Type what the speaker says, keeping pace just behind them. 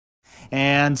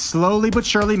And slowly but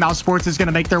surely, Mousesports is going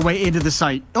to make their way into the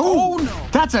site. Oh, no.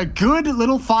 That's a good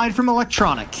little find from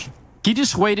Electronic. He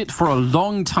just waited for a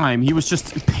long time. He was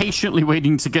just patiently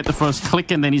waiting to get the first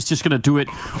click, and then he's just going to do it.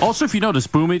 Also, if you notice,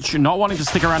 Boomich not wanting to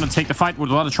stick around and take the fight,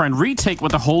 would want to try and retake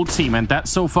with the whole team, and that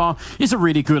so far is a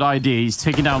really good idea. He's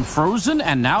taking down Frozen,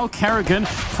 and now Karrigan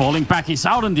falling back. He's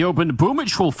out in the open.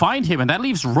 Boomich will find him, and that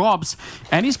leaves Robs,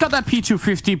 and he's got that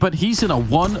P250, but he's in a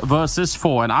 1 versus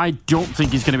 4, and I don't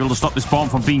think he's going to be able to stop this bomb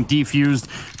from being defused.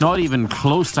 Not even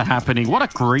close to happening. What a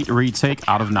great retake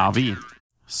out of Navi.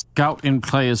 Scout in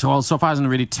play as well. So far hasn't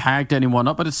really tagged anyone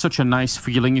up, but it's such a nice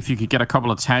feeling if you could get a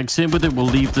couple of tags in with it. Will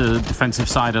leave the defensive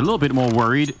side a little bit more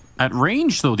worried. At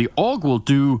range, though, the AUG will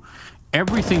do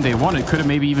everything they want. It could have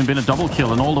maybe even been a double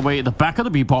kill, and all the way at the back of the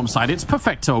B-bomb side, it's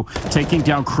Perfecto taking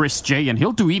down Chris J, and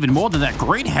he'll do even more than that.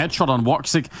 Great headshot on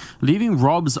Woxic, leaving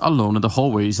Robs alone in the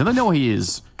hallways, and I know he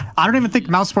is. I don't even think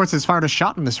Mousesports has fired a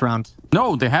shot in this round.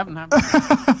 No, they haven't.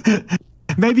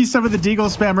 Maybe some of the deagle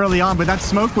spam early on, but that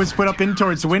smoke was put up in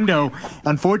towards window.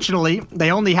 Unfortunately, they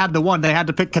only had the one. They had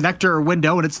to pick connector or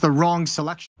window, and it's the wrong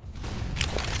selection.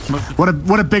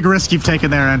 What a big risk you've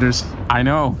taken there, Anders. I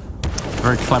know.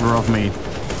 Very clever of me.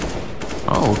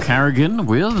 Oh, Karrigan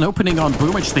with an opening on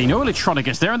Boomich. They know Electronic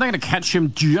is there, and they're going to catch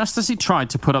him just as he tried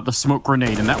to put up the smoke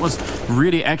grenade. And that was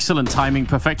really excellent timing.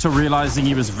 Perfecto realizing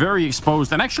he was very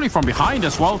exposed, and actually from behind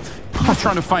as well. He was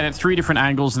trying to fight at 3 different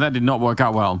angles, and that did not work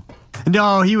out well.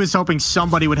 No, he was hoping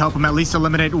somebody would help him at least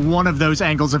eliminate one of those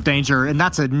angles of danger, and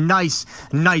that's a nice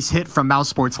hit from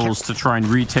Mousesports. To try and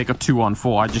retake a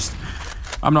 2-on-4.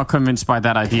 I'm not convinced by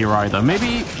that idea either.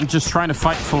 Maybe just trying to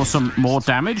fight for some more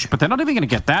damage, but they're not even going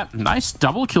to get that. Nice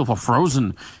double kill for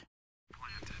Frozen.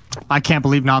 I can't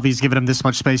believe Navi's given him this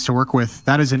much space to work with.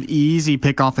 That is an easy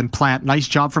pickoff and plant. Nice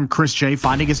job from Chris J,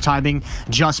 finding his timing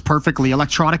just perfectly.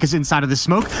 Electronic is inside of the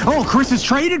smoke. Oh, Chris has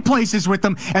traded places with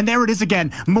them, and there it is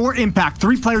again. More impact.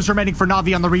 3 players remaining for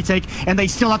Navi on the retake, and they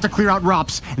still have to clear out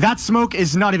Rops. That smoke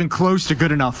is not even close to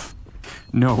good enough.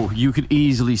 No, you could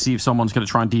easily see if someone's going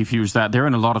to try and defuse that. They're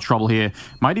in a lot of trouble here.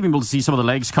 Might even be able to see some of the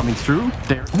legs coming through.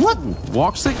 There. What?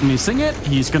 Woxic missing it.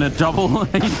 He's going to double.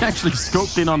 He's actually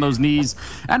scoped in on those knees.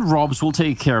 And Robs will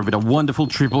take care of it. A wonderful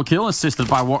triple kill, assisted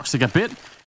by Woxic a bit.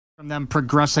 From them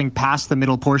progressing past the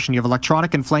middle portion, you have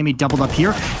Electronic and Flamey doubled up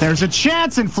here. There's a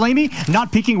chance, and Flamey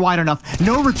not peeking wide enough.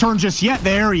 No return just yet.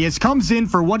 There he is. Comes in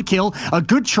for 1 kill. A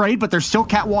good trade, but there's still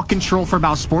catwalk control for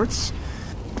Mousesports.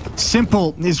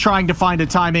 Simple is trying to find a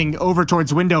timing over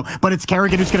towards window, but it's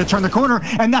Karrigan who's going to turn the corner,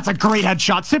 and that's a great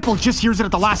headshot. Simple just hears it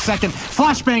at the last second.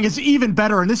 Flashbang is even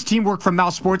better, and this teamwork from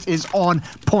Mousesports is on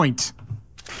point.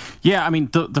 Yeah, I mean,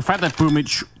 the fact that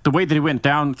Boomich, the way that he went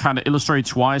down kind of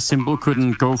illustrates why Simple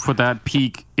couldn't go for that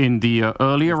peak in the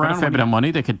earlier round. A fair bit of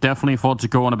money. They could definitely afford to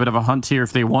go on a bit of a hunt here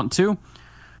if they want to.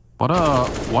 What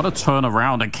a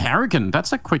turnaround. And Karrigan,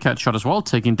 that's a quick headshot as well,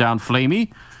 taking down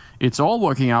Flamey. It's all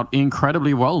working out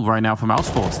incredibly well right now for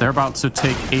Mousesports. They're about to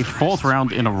take a 4th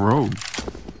round in a row.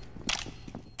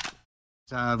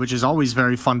 Which is always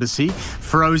very fun to see.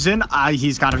 Frozen,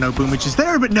 he's got to know Boomich is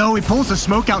there, but no, he pulls the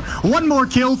smoke out. 1 more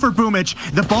kill for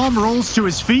Boomich. The bomb rolls to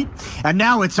his feet, and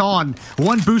now it's on.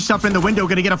 1 boost up in the window,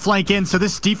 going to get a flank in, so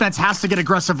this defense has to get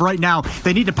aggressive right now.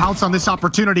 They need to pounce on this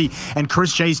opportunity, and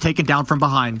Chris J's taken down from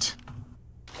behind.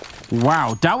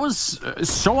 Wow, that was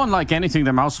so unlike anything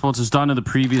that Mousesports has done in the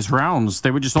previous rounds.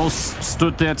 They were just all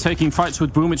stood there taking fights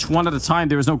with Boomich 1 at a time.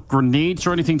 There was no grenades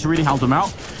or anything to really help them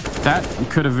out. That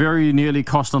could have very nearly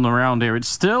cost them the round there. It's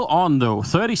still on, though.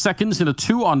 30 seconds in a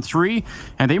 2-on-3,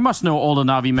 and they must know all the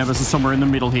Navi members are somewhere in the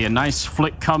middle here. Nice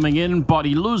flick coming in, but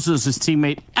he loses his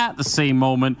teammate at the same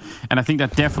moment, and I think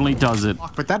that definitely does it.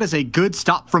 But that is a good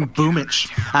stop from Boomich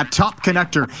at top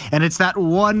connector, and it's that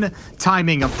one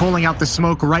timing of pulling out the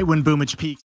smoke right when Boomich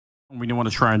peaks. We don't want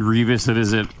to try and revisit,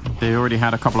 is it? They already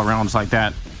had a couple of rounds like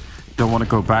that. Don't want to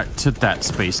go back to that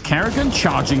space. Karrigan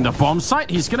charging the bomb site.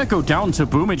 He's going to go down to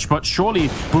Boomich, but surely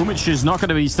Boomich is not going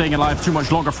to be staying alive too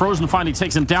much longer. Frozen finally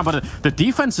takes him down, but the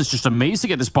defense is just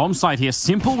amazing at this bomb site here.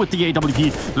 Simple with the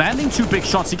AWP, landing 2 big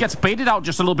shots. He gets baited out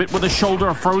just a little bit with the shoulder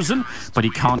of Frozen, but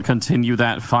he can't continue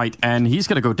that fight, and he's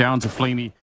going to go down to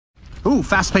Flamey. Ooh,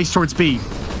 fast pace towards B.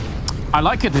 I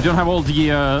like it. They don't have all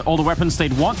the weapons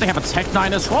they'd want. They have a Tech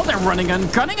 9 as well. They're running and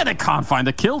gunning, and they can't find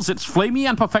the kills. It's Flamey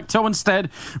and Perfecto instead.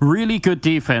 Really good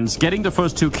defense, getting the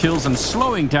first 2 kills and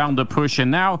slowing down the push,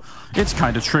 and now it's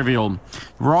kind of trivial.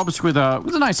 Robs with a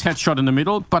nice headshot in the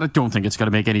middle, but I don't think it's going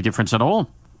to make any difference at all.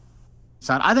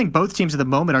 I think both teams at the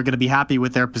moment are going to be happy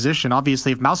with their position.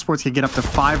 Obviously, if Mousesports can get up to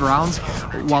 5 rounds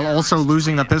while also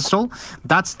losing the pistol,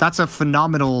 that's a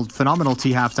phenomenal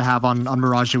T-half to have on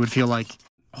Mirage, it would feel like.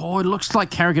 Oh, it looks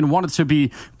like Kerrigan wanted to be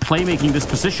playmaking this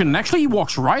position. And actually, he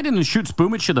walks right in and shoots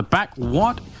Boomich in the back.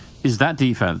 What is that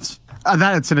defense?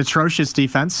 It's an atrocious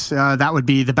defense. That would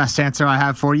be the best answer I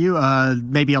have for you.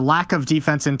 Maybe a lack of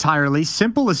defense entirely.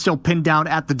 Simple is still pinned down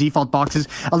at the default boxes.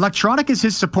 Electronic is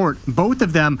his support. Both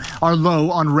of them are low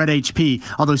on red HP.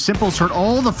 Although Simple's heard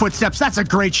all the footsteps. That's a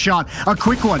great shot. A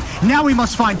quick one. Now we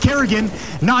must find Kerrigan.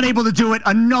 Not able to do it.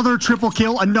 Another triple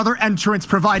kill. Another entrance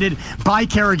provided by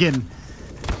Kerrigan.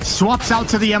 Swaps out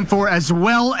to the M4 as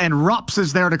well, and Rups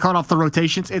is there to cut off the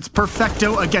rotations. It's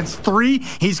perfecto against 3.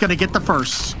 He's going to get the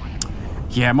first.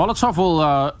 Yeah, Molotov will,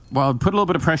 well, put a little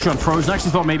bit of pressure on Frozen. I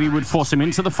actually thought maybe it would force him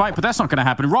into the fight, but that's not going to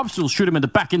happen. Rups will shoot him in the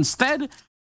back instead,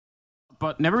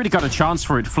 but never really got a chance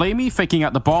for it. Flamey faking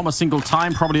out the bomb a single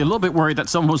time, probably a little bit worried that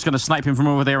someone was going to snipe him from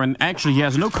over there, and actually he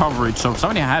has no coverage, so if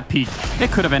somebody had peek,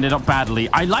 it could have ended up badly.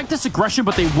 I like this aggression,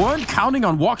 but they weren't counting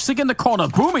on Woxic in the corner.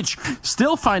 Boomich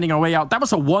still finding a way out. That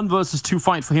was a 1 versus 2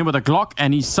 fight for him with a Glock,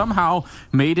 and he somehow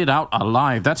made it out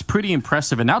alive. That's pretty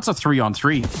impressive, and now it's a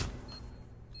 3-on-3.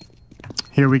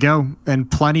 Here we go, and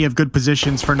plenty of good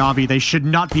positions for Navi. They should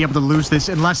not be able to lose this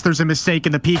unless there's a mistake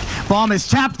in the peak. Bomb is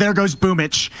tapped. There goes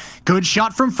Boomich. Good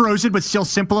shot from Frozen, but still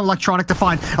Simple and Electronic to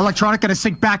find. Electronic going to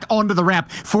sink back onto the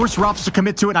ramp. Force Rups to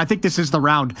commit to it. I think this is the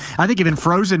round. I think even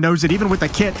Frozen knows it, even with the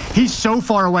kit. He's so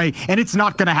far away, and it's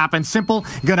not going to happen. Simple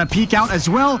going to peek out as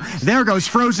well. There goes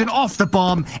Frozen off the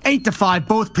bomb. 8-5,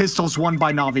 both pistols won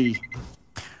by Navi.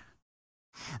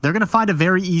 They're going to find a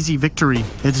very easy victory.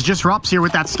 It's just Rups here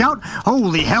with that scout.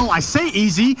 Holy hell, I say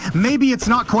easy. Maybe it's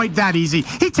not quite that easy.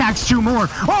 He tags 2 more.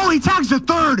 Oh, he tags a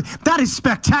 3rd. That is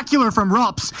spectacular from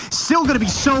Rups. Still going to be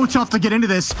so tough to get into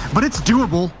this, but it's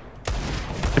doable.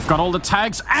 They've got all the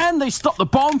tags, and they stopped the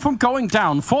bomb from going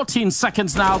down. 14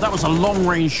 seconds now. That was a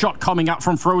long-range shot coming out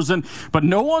from Frozen, but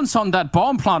no one's on that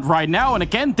bomb plant right now, and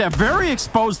again, they're very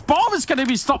exposed. Bomb is going to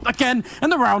be stopped again, and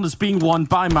the round is being won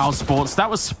by Mousesports. That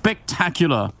was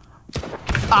spectacular.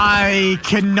 I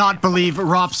cannot believe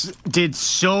Rups did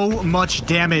so much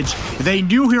damage. They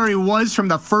knew where he was from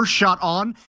the first shot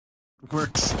on.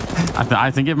 Works.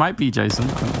 I think it might be, Jason.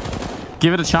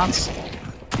 Give it a chance.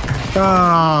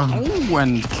 Oh,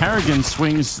 and Kerrigan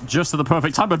swings just at the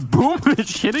perfect time, but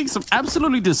Boomich hitting some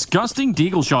absolutely disgusting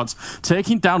deagle shots,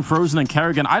 taking down Frozen and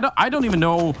Kerrigan. I don't even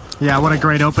know. Yeah, what a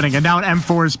great opening. And now an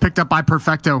M4 is picked up by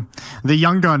Perfecto. The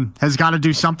young gun has got to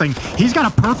do something. He's got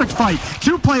a perfect fight.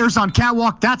 2 players on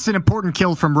catwalk. That's an important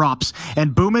kill from Rups.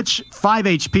 And Boomich, 5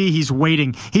 HP. He's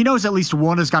waiting. He knows at least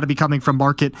 1 has got to be coming from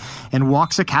market. And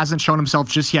Woxic hasn't shown himself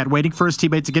just yet, waiting for his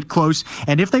teammate to get close.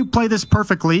 And if they play this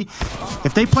perfectly,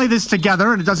 if they play this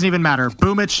together, and it doesn't even matter.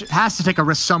 Boomich has to take a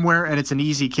risk somewhere, and it's an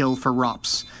easy kill for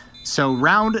Rups. So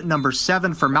round number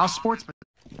 7 for Mousesports.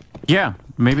 Yeah,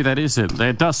 maybe that is it.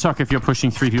 It does suck if you're pushing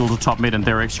 3 people to top mid and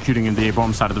they're executing in the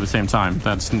A-bomb side at the same time.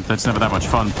 That's never that much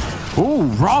fun. Oh,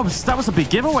 Rups, that was a big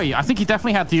giveaway. I think he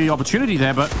definitely had the opportunity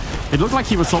there, but it looked like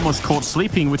he was almost caught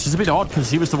sleeping, which is a bit odd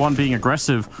because he was the one being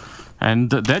aggressive.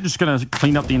 And they're just gonna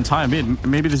clean up the entire mid.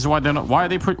 Maybe this is why they're not. Why are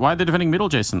they defending middle,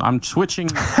 Jason? I'm switching.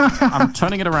 I'm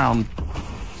turning it around.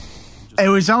 It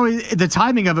was always, the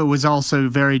timing of it was also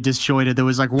very disjointed. There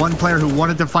was like one player who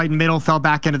wanted to fight in middle, fell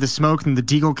back into the smoke, and the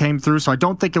deagle came through. So I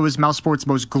don't think it was Mousesports'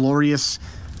 most glorious.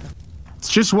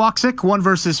 It's just Woxic, 1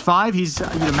 versus 5. You'd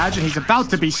imagine he's about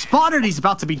to be spotted. He's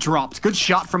about to be dropped. Good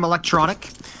shot from Electronic.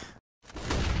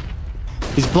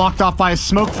 He's blocked off by a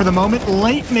smoke for the moment.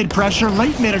 Late mid pressure,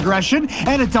 late mid aggression,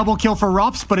 and a double kill for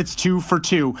Rups, but it's 2 for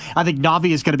 2. I think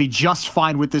Navi is going to be just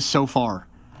fine with this so far.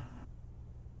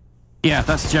 Yeah,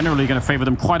 that's generally going to favor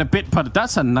them quite a bit, but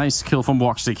that's a nice kill from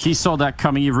Woxic. He saw that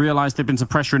coming. He realized there'd been some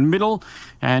pressure in middle,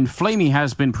 and Flamey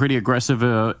has been pretty aggressive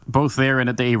both there and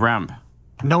at the A ramp.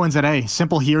 No one's at A.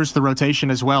 Simple hears the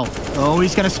rotation as well. Oh,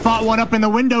 he's going to spot one up in the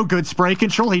window. Good spray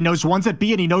control. He knows one's at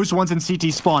B and he knows one's in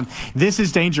CT spawn. This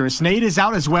is dangerous. Nade is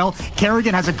out as well.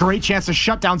 Kerrigan has a great chance to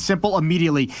shut down Simple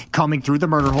immediately. Coming through the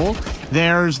murder hole.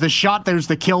 There's the shot. There's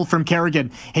the kill from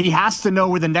Kerrigan. He has to know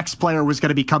where the next player was going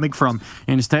to be coming from.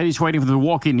 Instead, he's waiting for them to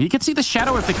walk in. He can see the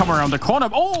shadow if they come around the corner.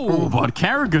 Oh, but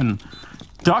Kerrigan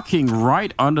ducking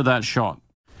right under that shot.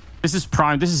 This is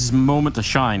prime. This is his moment to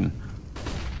shine.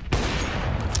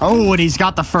 Oh, and he's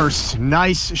got the first.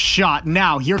 Nice shot.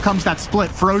 Now, here comes that split.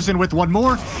 Frozen with 1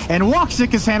 more, and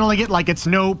Woxic is handling it like it's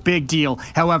no big deal.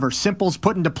 However, Simple's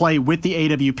put into play with the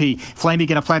AWP. Flamey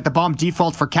gonna plant the bomb.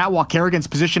 Default for Catwalk. Kerrigan's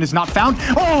position is not found.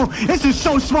 Oh, this is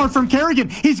so smart from Kerrigan.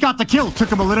 He's got the kill.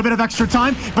 Took him a little bit of extra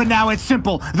time, but now it's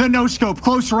Simple. The no-scope,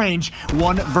 close range.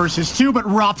 1 versus 2, but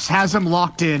Rups has him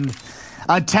locked in.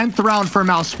 A 10th round for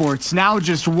Mousesports. Now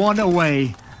just 1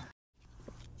 away.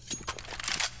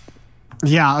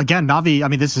 Yeah, again, Navi, I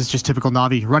mean, this is just typical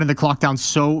Navi. Running the clock down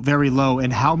so very low,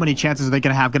 and how many chances are they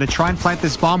going to have? Going to try and plant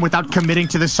this bomb without committing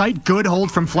to the site. Good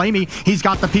hold from Flamey. He's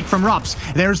got the peek from Rops.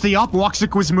 There's the up.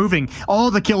 Woxic was moving. All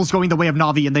the kills going the way of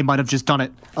Navi, and they might have just done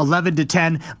it. 11 to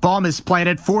 10. Bomb is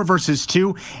planted. 4 versus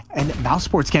 2, and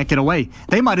Mousesports can't get away.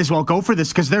 They might as well go for this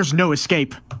because there's no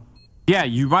escape. Yeah,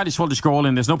 you might as well just go all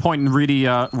in. There's no point in really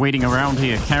waiting around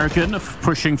here. Karrigan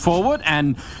pushing forward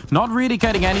and not really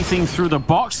getting anything through the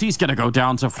box. He's going to go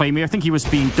down to Flamey. I think he was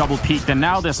being double peeked, and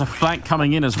now there's a flank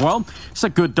coming in as well. It's a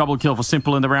good double kill for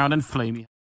Simple in the round, and Flamey.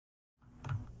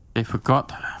 They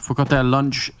forgot their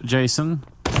lunch, Jason.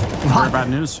 Very bad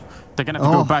news. They're going to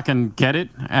have to go back and get it.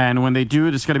 And when they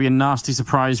do, there's going to be a nasty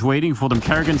surprise waiting for them.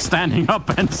 Karrigan standing up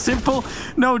and Simple,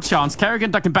 no chance. Karrigan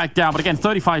ducking back down. But again,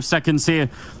 35 seconds here.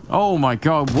 Oh my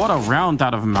god, what a round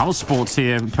out of Mousesports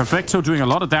here. Perfecto doing a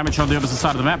lot of damage on the other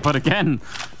side of the map. But again,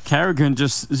 Karrigan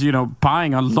just, you know,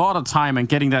 buying a lot of time and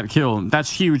getting that kill. That's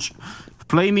huge.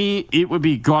 Flamey, it would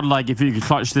be godlike if you could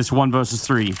clutch this 1 versus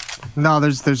 3. No,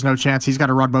 there's no chance. He's got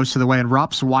to run most of the way, and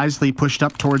Rops wisely pushed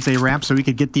up towards a ramp so he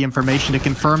could get the information to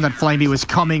confirm that Flamey was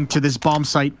coming to this bomb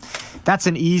site. That's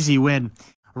an easy win.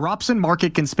 Rops and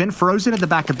Market can spin, Frozen in the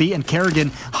back of B, and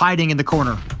Karrigan hiding in the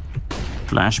corner.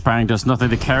 Flashbang does nothing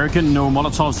to Karrigan. No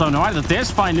Molotovs though. No, either. There's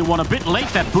finally one a bit late.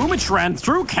 That Boomich ran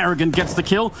through. Karrigan gets the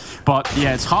kill. But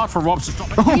yeah, it's hard for Robs to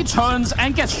stop. He turns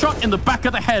and gets shot in the back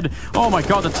of the head. Oh my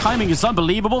god, the timing is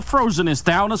unbelievable. Frozen is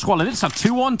down as well. And it's a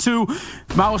 2-on-2.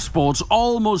 Mousesports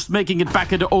almost making it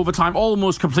back into overtime.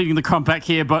 Almost completing the comeback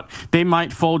here. But they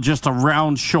might fall just a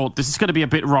round short. This is going to be a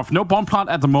bit rough. No bomb plant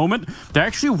at the moment. They're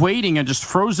actually waiting and just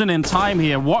frozen in time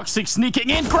here. Woxic sneaking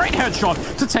in. Great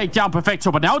headshot to take down Perfecto.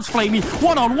 But now it's Flamey.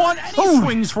 1-on-1, and he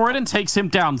swings for it and takes him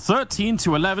down 13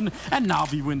 to 11, and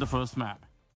NaVi win the first map.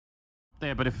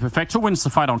 There, but if Perfecto wins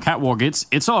the fight on Catwalk,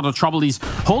 it's a lot of trouble. He's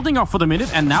holding off for the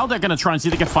minute, and now they're going to try and see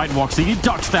if they can fight Woxic. He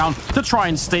ducks down to try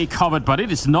and stay covered, but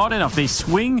it is not enough. They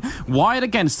swing wide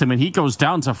against him, and he goes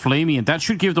down to Flamey, and that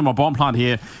should give them a bomb plant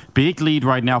here. Big lead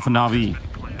right now for NaVi.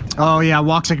 Oh yeah,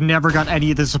 Woxic never got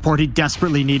any of the support he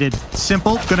desperately needed.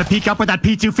 Simple, gonna peek up with that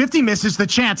P250, misses the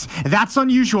chance. That's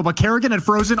unusual, but Karrigan and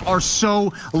Frozen are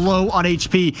so low on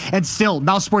HP. And still,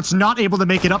 Mousesports not able to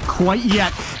make it up quite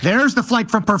yet. There's the flank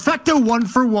from Perfecto, 1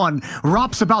 for 1.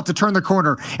 Rop's about to turn the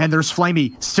corner, and there's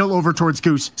Flamey, still over towards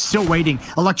Goose, still waiting.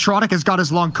 Electronic has got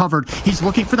his long covered. He's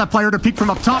looking for that player to peek from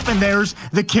up top, and there's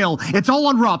the kill. It's all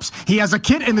on Rops. He has a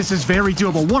kit, and this is very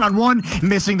doable. 1-on-1,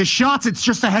 missing the shots. It's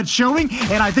just a head showing,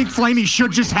 and I think Flamey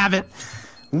should just have it.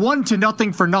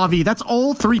 1-0 for NaVi. That's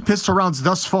all 3 pistol rounds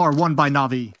thus far won by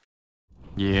NaVi.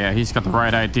 Yeah, he's got the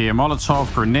right idea.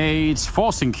 Molotov, grenades,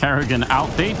 forcing Karrigan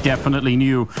out. They definitely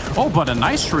knew. Oh, but a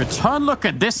nice return. Look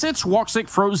at this. It's Woxic,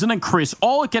 Frozen, and Chris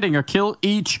all getting a kill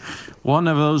each. One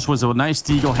of those was a nice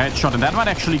Deagle headshot, and that might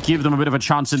actually give them a bit of a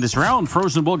chance in this round.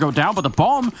 Frozen will go down, but the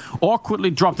bomb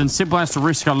awkwardly dropped, and Simple has to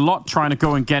risk a lot trying to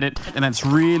go and get it, and that's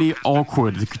really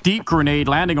awkward. The deep grenade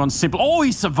landing on Simple. Oh,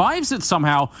 he survives it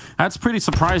somehow. That's pretty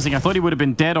surprising. I thought he would have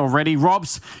been dead already.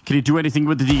 Robs, can he do anything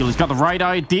with the Deagle? He's got the right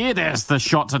idea. There's the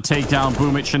shot to take down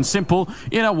Boomich, and Simple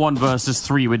in a 1 versus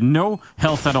 3 with no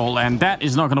health at all, and that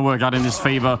is not going to work out in his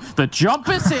favor. The jump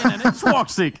is in, and it's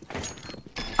Woxic.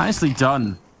 Nicely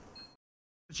done.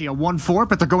 A 1-4,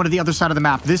 but they're going to the other side of the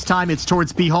map. This time it's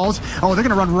towards B halls. Oh, they're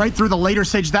going to run right through the later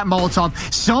stage of that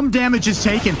Molotov. Some damage is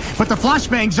taken, but the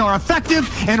flashbangs are effective,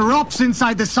 and Rops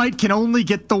inside the site can only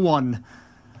get the 1.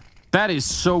 That is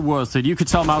so worth it. You could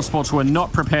tell Mousesports were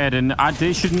not prepared, and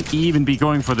they shouldn't even be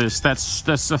going for this.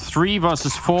 That's a 3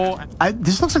 versus 4.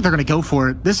 This looks like they're going to go for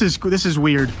it. This is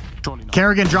weird.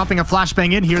 Karrigan dropping a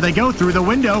flashbang in. Here they go through the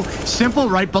window. Simple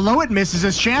right below it, misses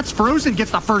his chance. Frozen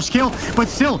gets the first kill, but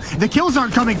still, the kills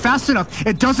aren't coming fast enough.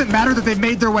 It doesn't matter that they've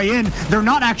made their way in. They're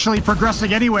not actually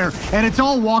progressing anywhere, and it's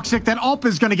all Woxic. That AWP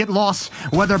is going to get lost,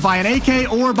 whether by an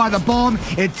AK or by the bomb.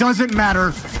 It doesn't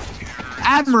matter.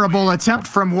 Admirable attempt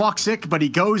from Woxic, but he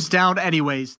goes down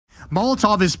anyways.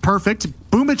 Molotov is perfect.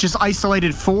 Boomich is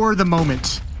isolated for the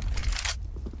moment.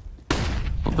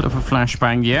 A little bit of a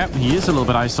flashbang, yeah. He is a little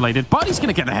bit isolated, but he's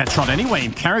going to get a headshot anyway.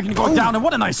 Karrigan going down, and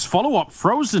what a nice follow-up.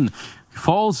 Frozen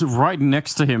falls right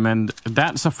next to him, and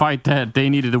that's a fight that they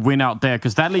needed to win out there,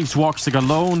 because that leaves Woxic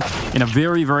alone in a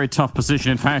very, very tough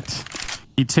position. In fact,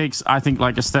 he takes, I think,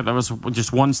 like a step that was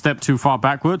just 1 step too far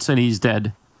backwards, and he's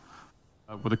dead.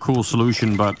 With a cool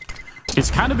solution, but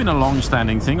it's kind of been a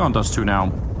long-standing thing on Dust 2 now.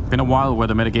 Been a while where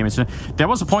the metagame is... There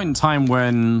was a point in time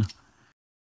when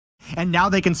And now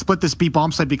they can split this B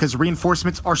bomb site because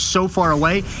reinforcements are so far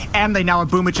away, and they now have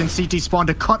Boomich and CT spawn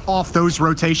to cut off those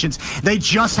rotations. They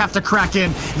just have to crack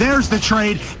in. There's the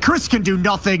trade. Chris can do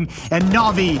nothing, and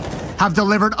Navi have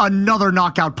delivered another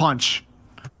knockout punch.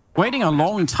 Waiting a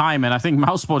long time, and I think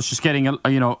Mousesports just getting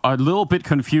a little bit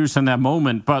confused in that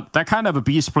moment. But that kind of a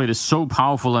B split is so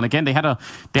powerful, and again they had a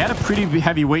pretty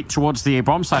heavy weight towards the A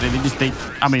bomb side, and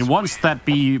I mean, once that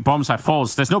B bomb side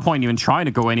falls, there's no point even trying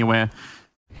to go anywhere.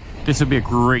 This would be a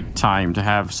great time to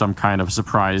have some kind of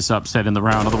surprise upset in the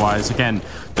round. Otherwise, again,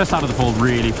 they're starting to fall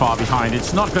really far behind.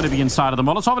 It's not going to be inside of the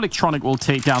Molotov. Electronic will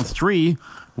take down 3.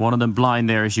 One of them blind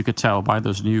there, as you could tell by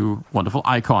those new wonderful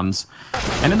icons.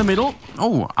 And in the middle,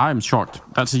 oh, I'm shocked.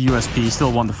 That's a USP.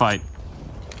 Still won the fight.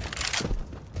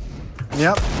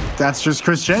 Yep, that's just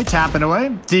Chris J tapping away.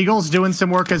 Deagle's doing some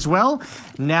work as well.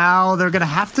 Now they're going to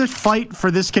have to fight for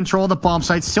this control of the bomb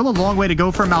site. Still a long way to go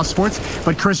for Mousesports,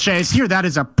 but Chris J is here. That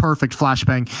is a perfect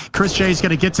flashbang. Chris J is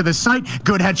going to get to the site.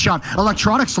 Good headshot.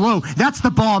 Electronics low. That's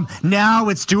the bomb. Now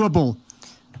it's doable.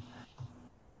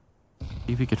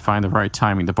 If he could find the right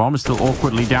timing. The bomb is still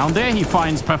awkwardly down there. He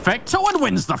finds Perfecto and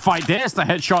wins the fight. There's the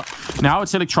headshot. Now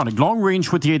it's Electronic. Long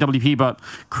range with the AWP, but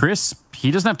Chris, he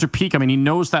doesn't have to peek. I mean, he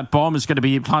knows that bomb is going to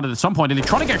be planted at some point.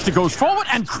 Electronic actually goes forward,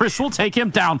 and Chris will take him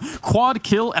down. Quad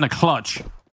kill and a clutch.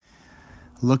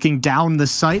 Looking down the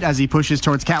site as he pushes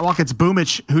towards Catwalk, it's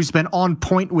Boomich, who's been on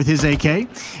point with his AK.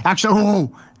 Actually,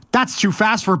 oh, that's too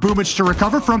fast for Boomich to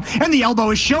recover from, and the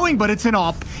elbow is showing, but it's an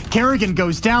op. Kerrigan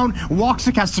goes down.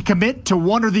 Woxic has to commit to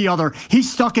one or the other.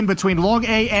 He's stuck in between Long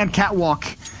A and Catwalk,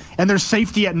 and there's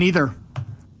safety at neither.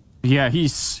 Yeah,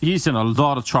 he's in a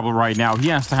lot of trouble right now. He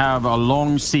has to have a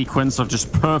long sequence of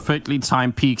just perfectly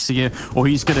timed peaks here, or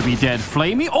he's going to be dead.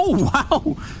 Flamey, oh,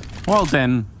 wow. Well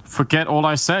then, forget all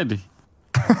I said.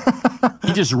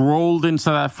 He just rolled into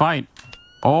that fight.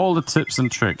 All the tips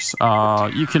and tricks.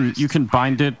 You can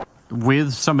bind it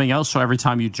with something else, so every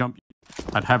time you jump,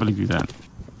 I'd heavily do that.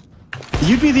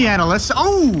 You'd be the analyst.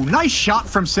 Oh, nice shot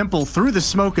from Simple through the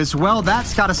smoke as well.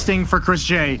 That's got a sting for Chris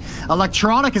J.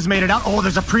 Electronic has made it out. Oh,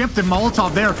 there's a preemptive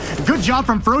Molotov there. Good job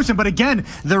from Frozen, but again,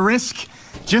 the risk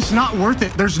just not worth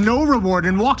it. There's no reward,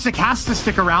 and Woxic has to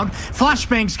stick around.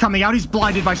 Flashbang's coming out. He's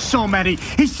blinded by so many.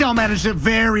 He still managed it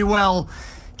very well.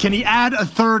 Can he add a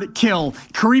third kill?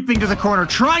 Creeping to the corner,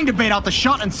 trying to bait out the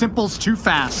shot, and Simple's too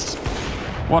fast.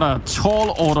 What a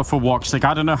tall order for Woxic.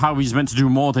 I don't know how he's meant to do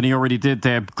more than he already did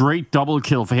there. Great double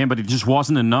kill for him, but it just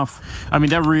wasn't enough. I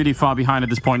mean, they're really far behind at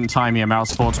this point in time here,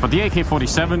 Mousesports, but the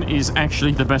AK-47 is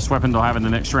actually the best weapon they'll have in the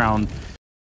next round.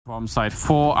 Bomb side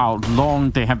 4 out long.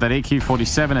 They have that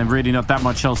AK-47 and really not that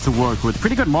much else to work with.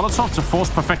 Pretty good Molotov to force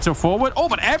Perfecto forward. Oh,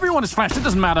 but everyone is flashed. It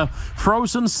doesn't matter.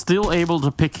 Frozen still able to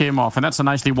pick him off, and that's a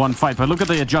nicely won fight. But look at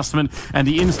the adjustment and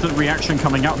the instant reaction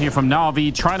coming out here from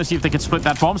NaVi, trying to see if they can split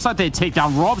that bomb side. They take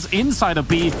down Robs inside of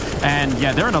B, and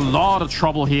yeah, they're in a lot of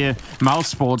trouble here,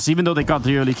 Mousesports, even though they got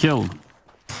the early kill.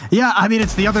 Yeah, I mean,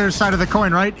 it's the other side of the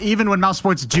coin, right? Even when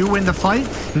Mousesports do win the fight,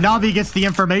 Navi gets the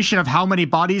information of how many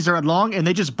bodies are at long, and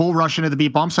they just bull rush into the B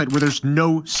bomb site where there's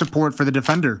no support for the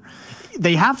defender.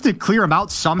 They have to clear him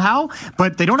out somehow,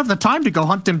 but they don't have the time to go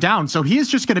hunt him down, so he is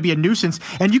just going to be a nuisance,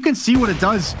 and you can see what it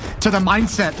does to the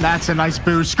mindset. That's a nice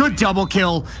boost. Good double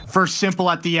kill for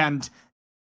Simple at the end.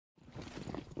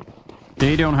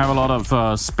 They don't have a lot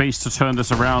of space to turn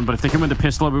this around, but if they can win the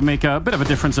pistol, it would make a bit of a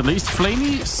difference at least.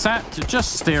 Flamey sat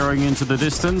just staring into the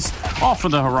distance, off on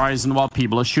the horizon while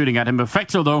people are shooting at him.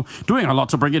 Perfecto, though, doing a lot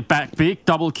to bring it back. Big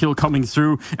double kill coming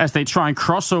through as they try and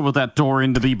cross over that door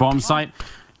into the bomb site.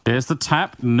 There's the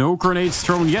tap. No grenades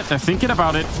thrown yet. They're thinking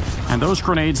about it. And those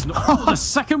grenades... Oh, the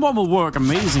second one will work.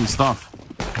 Amazing stuff.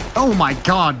 Oh my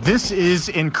god, this is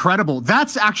incredible.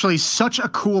 That's actually such a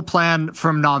cool plan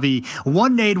from Navi.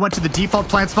 One nade went to the default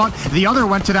plant spot, the other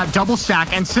went to that double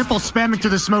stack, and Simple spamming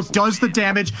through the smoke does the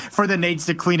damage for the nades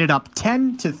to clean it up.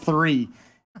 10-3.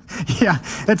 Yeah,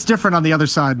 it's different on the other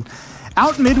side.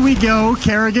 Out mid we go,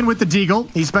 Kerrigan with the deagle.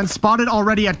 He's been spotted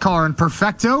already at car, and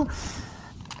Perfecto,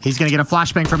 he's gonna get a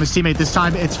flashbang from his teammate. This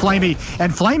time it's Flamey,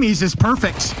 and Flamey's is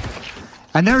perfect.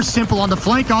 And there's Simple on the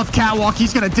flank off Catwalk.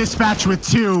 He's going to dispatch with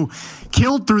 2.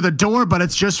 Killed through the door, but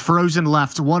it's just Frozen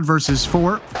left. 1 versus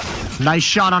 4. Nice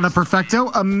shot on a Perfecto.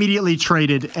 Immediately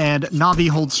traded, and Navi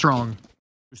holds strong.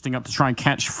 Boosting up to try and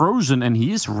catch Frozen, and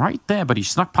he is right there, but he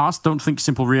snuck past. Don't think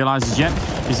Simple realizes yet.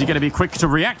 Is he going to be quick to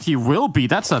react? He will be.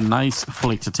 That's a nice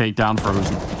flick to take down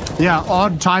Frozen. Yeah,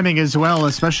 odd timing as well,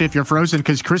 especially if you're Frozen,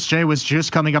 because Chris J was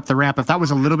just coming up the ramp. If that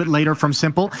was a little bit later from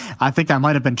Simple, I think that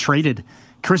might have been traded.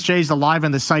 Chris J's alive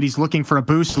in the site. He's looking for a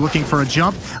boost, looking for a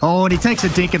jump. Oh, and he takes a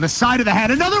dink in the side of the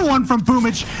head. Another one from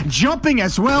Boomich, jumping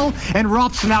as well. And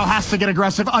Rops now has to get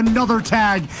aggressive. Another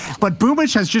tag. But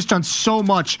Boomich has just done so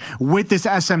much with this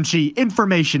SMG.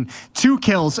 Information, 2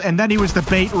 kills, and then he was the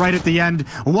bait right at the end.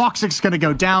 Woxic's going to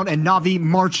go down, and Navi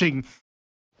marching.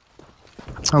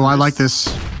 Oh, I like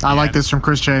this. I like this from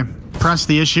Chris J. Press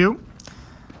the issue.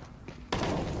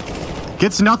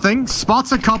 Gets nothing,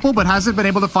 spots a couple, but hasn't been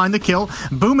able to find the kill.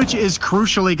 Boomich is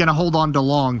crucially going to hold on to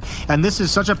long, and this is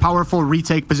such a powerful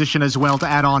retake position as well to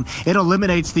add on. It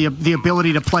eliminates the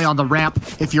ability to play on the ramp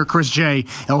if you're Chris J.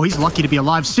 Oh, he's lucky to be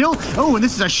alive still. Oh, and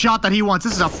this is a shot that he wants.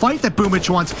 This is a fight that Boomich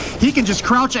wants. He can just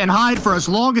crouch and hide for as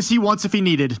long as he wants if he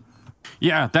needed.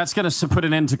 Yeah, that's going to put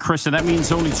an end to Chris, and that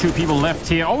means only 2 people left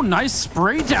here. Oh, nice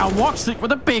spray down. Woxic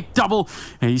with a big double.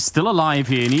 And he's still alive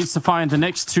here. He needs to find the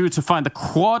next 2 to find the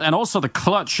quad and also the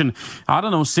clutch. And I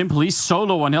don't know, Simple, he's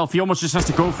solo on health. He almost just has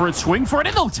to go for it, swing for it.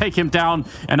 It'll take him down.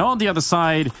 And on the other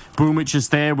side, Boomich is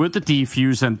there with the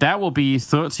defuse, and that will be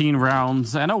 13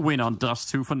 rounds and a win on Dust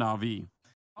 2 for Navi.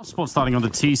 Mousesports starting on the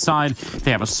T side. They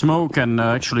have a smoke and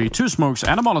actually 2 smokes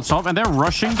and a Molotov, and they're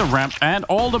rushing the ramp, and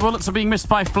all the bullets are being missed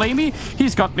by Flamey.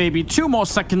 He's got maybe 2 more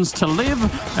seconds to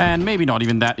live, and maybe not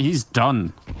even that. He's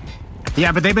done.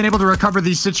 Yeah, but they've been able to recover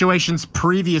these situations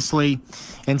previously.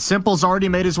 And Simple's already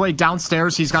made his way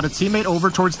downstairs. He's got a teammate over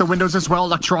towards the windows as well.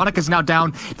 Electronic is now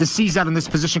down. The C's out in this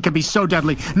position can be so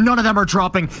deadly. None of them are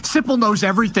dropping. Simple knows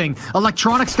everything.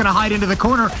 Electronic's going to hide into the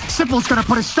corner. Simple's going to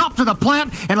put a stop to the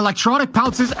plant, and Electronic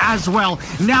pounces as well.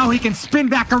 Now he can spin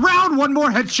back around. One more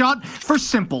headshot for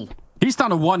Simple. He's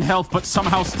down to 1 health, but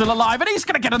somehow still alive, and he's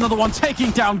going to get another one, taking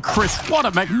down Chris. What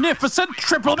a magnificent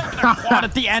triple quad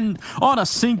at the end on a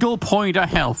single point of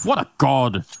health. What a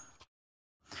god.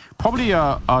 Probably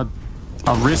a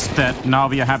risk that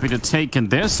Navi are happy to take,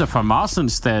 and there's a FAMAS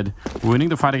instead, winning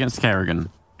the fight against Kerrigan.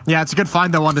 Yeah, it's a good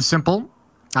find, though, on the Simple.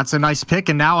 That's a nice pick,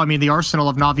 and now, I mean, the arsenal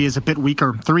of Navi is a bit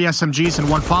weaker. 3 SMGs and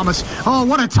 1 FAMAS. Oh,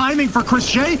 what a timing for Chris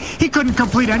J. He couldn't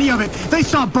complete any of it. They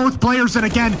saw both players, and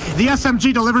again, the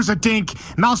SMG delivers a dink.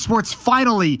 Mousesports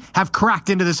finally have cracked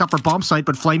into this upper bomb site,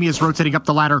 but Flamey is rotating up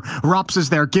the ladder. Rops is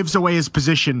there, gives away his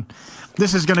position.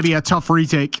 This is going to be a tough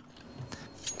retake.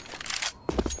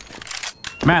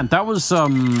 Man, that was, I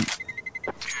mean,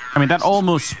 that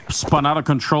almost spun out of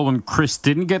control when Chris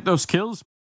didn't get those kills.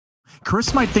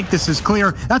 Chris might think this is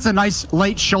clear. That's a nice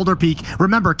late shoulder peek.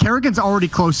 Remember, Kerrigan's already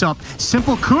close up.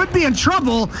 Simple could be in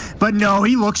trouble, but no,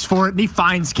 he looks for it and he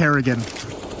finds Kerrigan.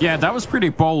 Yeah, that was pretty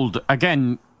bold.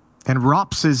 Again. And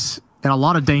Rops is in a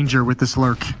lot of danger with this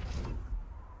lurk.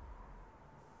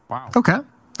 Wow. Okay.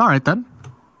 All right, then.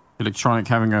 Electronic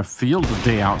having a field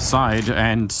day outside,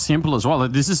 and Simple as well.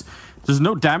 There's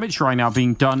no damage right now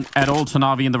being done at all to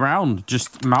Navi in the round.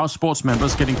 Just Mousesports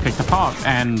members getting picked apart,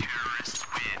 and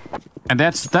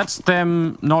that's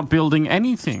them not building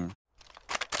anything.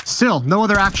 Still, no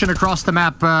other action across the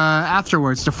map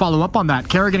afterwards to follow up on that.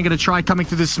 Kerrigan going to try coming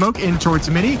through the smoke in towards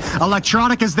Mini.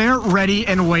 Electronic is there, ready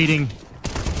and waiting.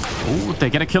 Ooh, they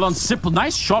get a kill on Simple.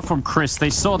 Nice shot from Chris. They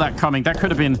saw that coming. That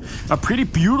could have been a pretty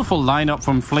beautiful lineup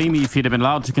from Flamey if he'd have been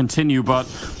allowed to continue, but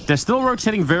they're still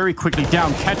rotating very quickly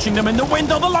down, catching them in the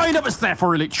window. The lineup is there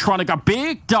for Electronic. A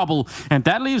big double, and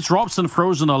that leaves Robson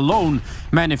frozen alone.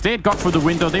 Man, if they had got through the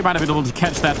window, they might have been able to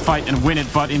catch that fight and win it,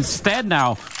 but instead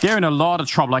now, they're in a lot of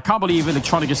trouble. I can't believe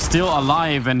Electronic is still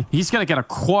alive, and he's going to get a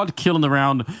quad kill in the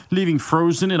round, leaving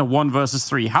Frozen in a 1 versus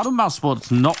 3. How do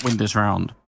Mousesports not win this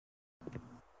round?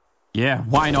 Yeah,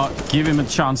 why not? Give him a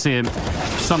chance here.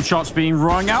 Some shots being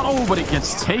rung out. Oh, but it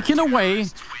gets taken away.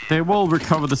 They will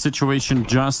recover the situation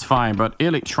just fine, but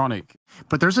Electronic.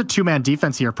 But there's a 2-man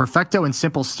defense here. Perfecto and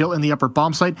Simple still in the upper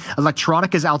bomb site.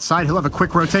 Electronic is outside. He'll have a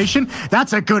quick rotation.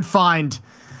 That's a good find.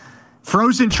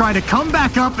 Frozen trying to come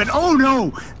back up, and oh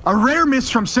no! A rare miss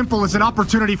from Simple is an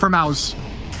opportunity for Mouse.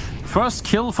 First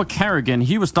kill for Kerrigan.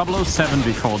 He was 007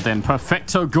 before then.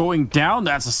 Perfecto going down.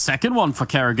 That's a second one for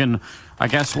Kerrigan. I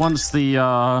guess once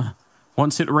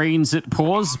it rains, it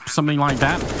pours. Something like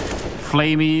that.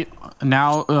 Flamey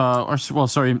now, well,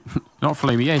 sorry, not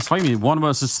Flamey. Yeah, it's Flamey. 1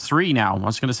 versus 3 now. I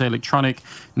was going to say Electronic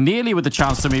nearly with the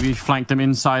chance to maybe flank them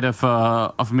inside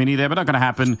of Mini there, but not going to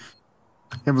happen.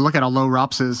 If we look at how low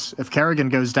Rops is, if Kerrigan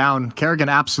goes down, Kerrigan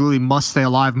absolutely must stay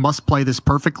alive, must play this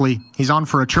perfectly. He's on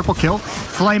for a triple kill.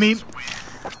 Flamey,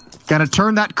 gonna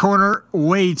turn that corner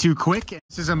way too quick.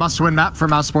 This is a must-win map for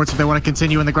Mousesports if they want to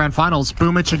continue in the grand finals.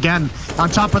 Boomich again on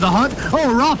top of the hunt.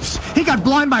 Oh, Rops, he got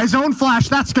blind by his own flash.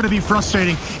 That's gonna be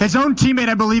frustrating. His own teammate,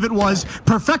 I believe it was.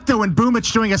 Perfecto and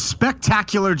Boomich doing a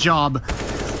spectacular job.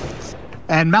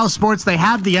 And Mousesports, they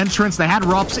had the entrance. They had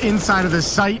Rops inside of the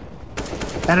site.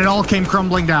 And it all came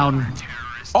crumbling down.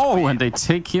 Oh, and they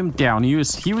take him down. He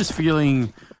was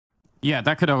feeling... Yeah,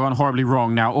 that could have gone horribly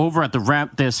wrong. Now, over at the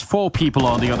ramp, there's 4 people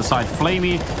on the other side.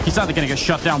 Flamey, he's either going to get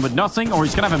shut down with nothing, or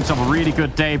he's going to have himself a really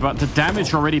good day, but the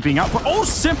damage already being up. But oh,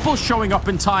 Simple showing up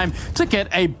in time to get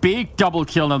a big double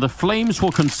kill. Now, the flames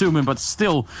will consume him, but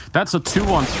still, that's a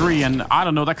 2-on-3, and I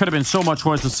don't know, that could have been so much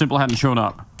worse if Simple hadn't shown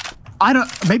up.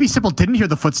 Maybe Simple didn't hear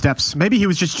the footsteps. Maybe he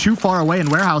was just too far away in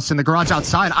warehouse in the garage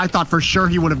outside. I thought for sure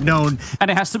he would have known.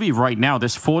 And it has to be right now.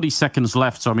 There's 40 seconds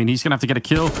left. So, I mean, he's going to have to get a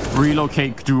kill,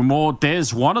 relocate, do more.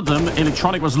 There's one of them.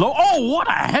 Electronic was low. Oh, what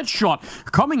a headshot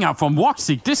coming out from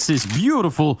Woxic. This is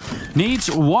beautiful. Needs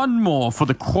one more for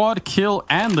the quad kill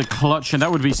and the clutch. And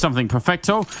that would be something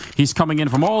perfecto. He's coming in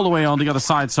from all the way on the other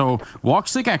side. So,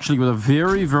 Woxic actually with a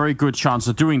very, very good chance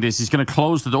of doing this. He's going to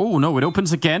close the door. Oh, no, it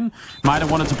opens again. Might have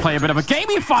wanted to play a bit of a game.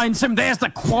 He finds him. There's the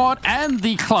quad and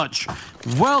the clutch.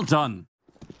 Well done.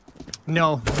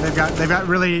 No, they've got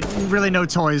really no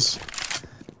toys.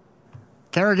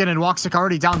 Kerrigan and Woxic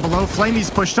already down below. Flamey's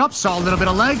pushed up, saw a little bit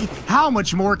of leg. How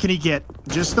much more can he get?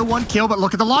 Just the 1 kill, but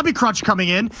look at the lobby crunch coming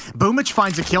in. Boomich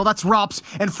finds a kill. That's Rops,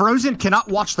 and Frozen cannot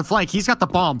watch the flank. He's got the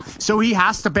bomb, so he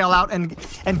has to bail out and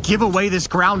give away this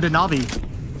ground to Navi.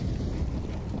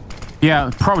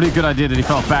 Yeah, probably a good idea that he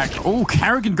fell back. Oh,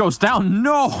 Kerrigan goes down.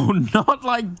 No, not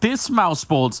like this,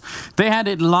 Mousesports. They had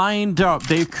it lined up.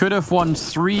 They could have won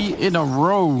 3 in a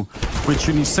row, which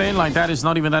when you say it like that is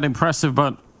not even that impressive,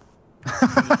 but...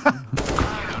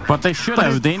 but they should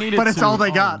have. They needed to... But it's all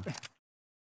they got.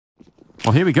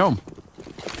 Well, here we go.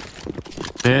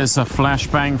 There's a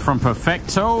flashbang from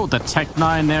Perfecto. The Tech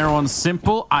 9 there on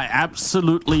Simple. I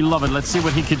absolutely love it. Let's see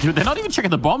what he can do. They're not even checking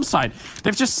the bomb side.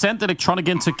 They've just sent Electronic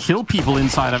in to kill people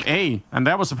inside of A. And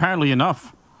that was apparently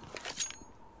enough.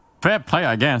 Fair play,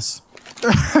 I guess.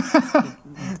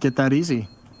 Get that easy.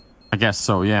 I guess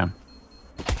so, yeah.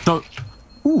 So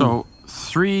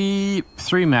 3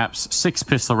 maps, 6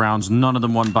 pistol rounds. None of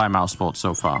them won by Mousesports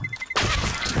so far.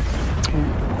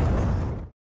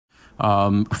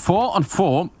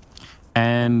 4-on-4,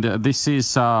 and this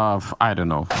is, I don't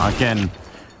know, again,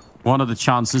 one of the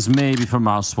chances maybe for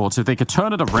Mousesports. If they could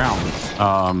turn it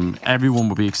around, everyone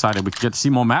would be excited. We could get to see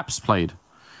more maps played.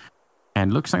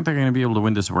 And looks like they're going to be able to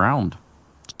win this round.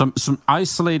 Some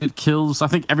isolated kills. I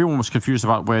think everyone was confused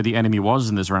about where the enemy was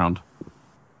in this round.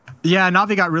 Yeah,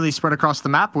 Navi got really spread across the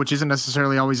map, which isn't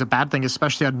necessarily always a bad thing,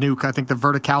 especially on Nuke. I think the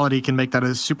verticality can make that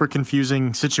a super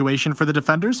confusing situation for the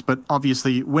defenders, but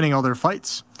obviously winning all their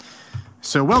fights.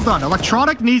 So well done.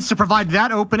 Electronic needs to provide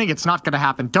that opening. It's not going to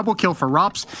happen. Double kill for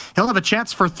Rops. He'll have a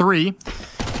chance for 3.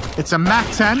 It's a Mac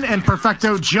 10, and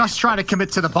Perfecto just trying to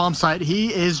commit to the bomb site.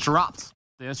 He is dropped.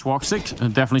 There's Woxic,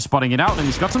 definitely spotting it out, and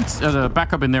he's got some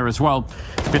backup in there as well.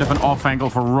 A bit of an off angle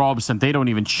for Robs, and they don't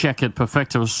even check it.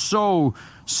 Perfecto is so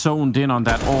zoned in on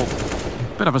that.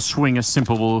 Oh, bit of a swing as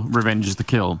Simple will revenge the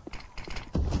kill.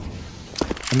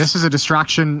 And this is a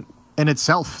distraction in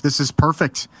itself. This is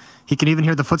perfect. He can even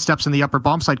hear the footsteps in the upper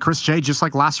bomb site. Chris J, just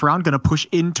like last round, going to push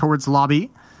in towards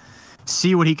lobby.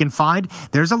 See what he can find.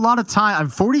 There's a lot of time.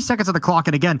 40 seconds on the clock,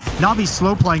 and again, Navi's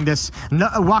slow playing this.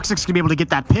 Woxic's gonna be able to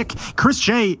get that pick. Chris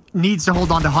J needs to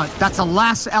hold on to Hunt. That's the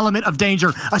last element of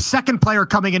danger. A second player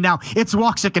coming in now. It's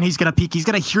Woxic, and he's gonna peek. He's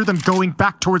gonna hear them going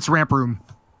back towards ramp room.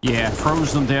 Yeah,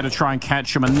 Frozen there to try and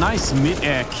catch him. A nice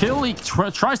mid-air kill. He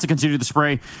tries to continue the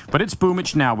spray, but it's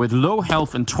Boomich now with low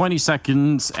health in 20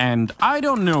 seconds. And I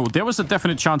don't know. There was a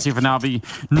definite chance here for Navi.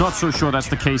 Not so sure that's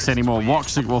the case anymore.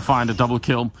 Woxic will find a double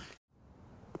kill.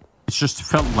 It's just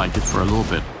felt like it for a little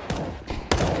bit.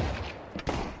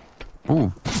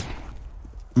 Ooh.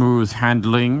 Smooth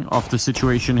handling of the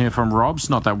situation here from Robs.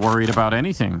 Not that worried about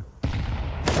anything.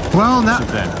 Well, now...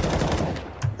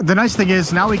 The nice thing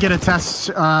is, now we get a test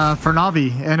for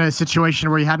Navi in a situation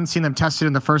where you hadn't seen them tested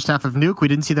in the first half of Nuke. We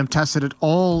didn't see them tested at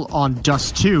all on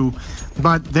Dust 2.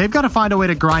 But they've got to find a way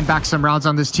to grind back some rounds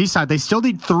on this T side. They still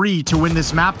need 3 to win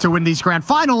this map, to win these grand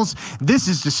finals. This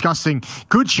is disgusting.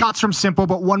 Good shots from Simple,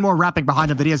 but one more wrapping behind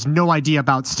him that he has no idea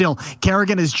about. Still,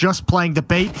 Kerrigan is just playing the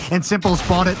bait, and Simple's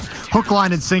bought it. Hook,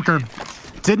 line, and sinker.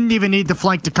 Didn't even need the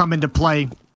flank to come into play.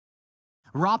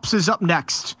 Rops is up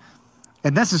next.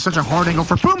 And this is such a hard angle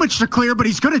for Boomich to clear, but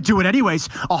he's going to do it anyways.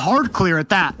 A hard clear at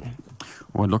that.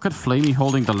 Well, look at Flamey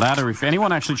holding the ladder. If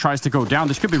anyone actually tries to go down,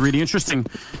 this could be really interesting.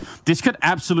 This could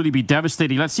absolutely be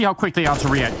devastating. Let's see how quick they are to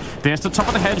react. There's the top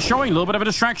of the head showing a little bit of a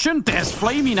distraction. There's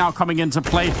Flamey now coming into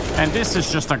play. And this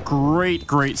is just a great,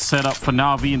 great setup for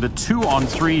Navi in the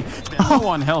 2-on-3. No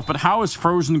one health, but how is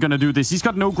Frozen going to do this? He's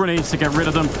got no grenades to get rid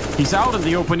of them. He's out in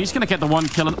the open. He's going to get the one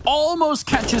kill and almost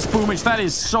catches Boomich. That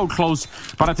is so close,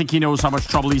 but I think he knows how much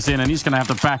trouble he's in, and he's going to have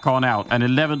to back on out. An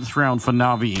 11th round for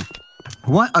Navi.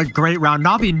 What a great round.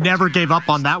 Navi never gave up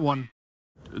on that one.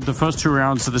 The first 2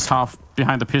 rounds of this half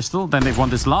behind the pistol, then they've won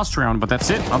this last round, but that's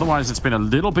it. Otherwise, it's been a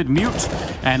little bit mute.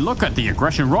 And look at the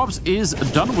aggression. Robs is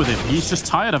done with it. He's just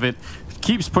tired of it.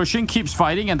 Keeps pushing, keeps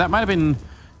fighting, and that might have been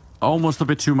almost a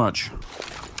bit too much.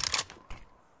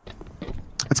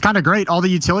 It's kind of great. All the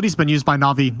utility's been used by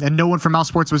Navi, and no one from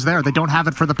Mousesports was there. They don't have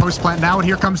it for the post-plant now, and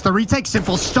here comes the retake.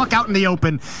 Simple stuck out in the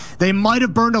open. They might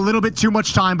have burned a little bit too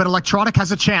much time, but Electronic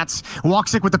has a chance.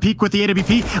 Woxic with the peek with the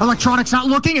AWP. Electronic's not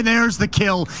looking, and there's the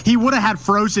kill. He would have had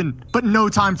Frozen, but no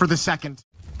time for the second.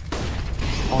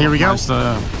 Here we go.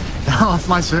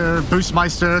 Offmeister,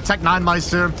 Boostmeister,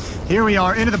 Tech9meister. Here we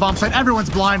are into the bomb site. Everyone's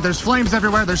blind. There's flames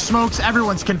everywhere. There's smokes.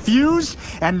 Everyone's confused.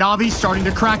 And Navi starting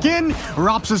to crack in.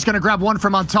 Rops is going to grab one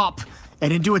from on top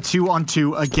and into a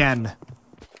 2-on-2 again.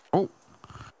 Oh,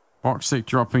 Woxic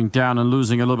dropping down and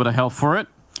losing a little bit of health for it.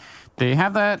 They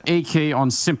have that AK on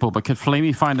Simple, but could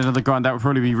Flamey find another gun? That would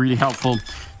probably be really helpful.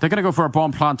 They're going to go for a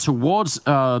bomb plant towards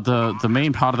the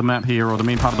main part of the map here, or the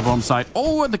main part of the bomb site.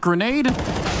 Oh, and the grenade!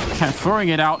 Throwing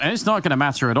it out, and it's not going to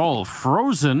matter at all.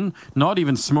 Frozen, not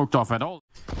even smoked off at all.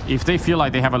 If they feel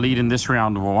like they have a lead in this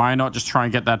round, well, why not just try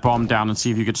and get that bomb down and see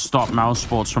if you could stop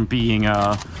Mousesports from being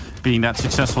that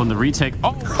successful in the retake.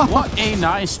 Oh, what a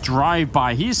nice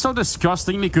drive-by. He's so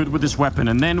disgustingly good with this weapon.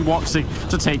 And then Woxic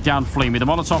to take down Flamey. The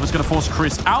Molotov is going to force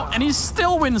Chris out, and he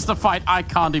still wins the fight. I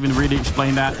can't even really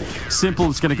explain that.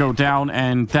 Simple is going to go down,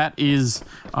 and that is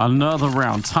another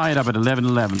round. Tied up at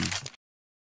 11-11.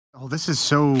 Oh, this is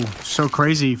so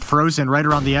crazy. Frozen right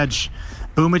around the edge.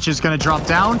 Boomich is going to drop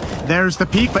down. There's the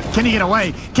peak, but can he get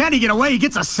away? Can he get away? He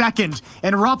gets a second.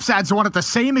 And Rops adds one at the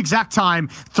same exact time.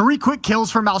 3 quick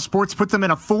kills for Mousesports put them in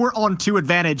a 4-on-2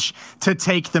 advantage to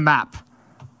take the map.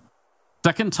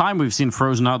 Second time we've seen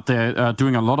Frozen out there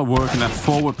doing a lot of work in that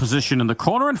forward position in the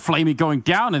corner, and Flamey going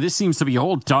down, and this seems to be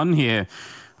all done here.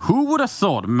 Who would have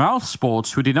thought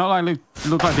Mousesports, who did not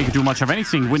look like they could do much of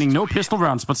anything, winning no pistol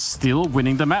rounds, but still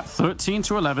winning the map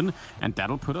 13-11, and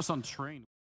that'll put us on train.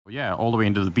 Yeah, all the way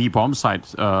into the B bomb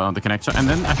site on the connector, and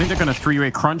then I think they're going to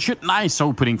 3-way crunch it. Nice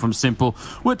opening from Simple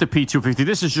with the P250.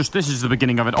 This is the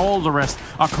beginning of it. All the rest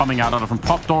are coming out either from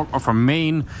Pop Dog or from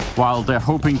main, while they're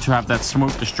hoping to have that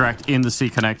smoke distract in the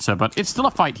C connector. But it's still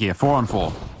a fight here,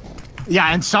 4-on-4.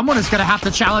 Yeah, and someone is going to have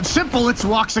to challenge Simple. It's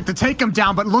Woxic to take him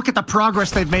down, but look at the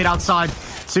progress they've made outside.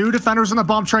 2 defenders on the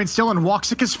bomb train still, and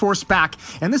Woxic is forced back.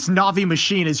 And this Navi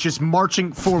machine is just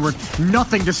marching forward.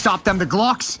 Nothing to stop them. The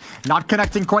Glocks not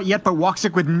connecting quite yet, but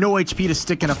Woxic with no HP to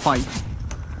stick in a fight.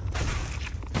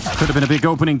 Could have been a big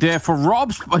opening there for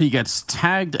Robs, but he gets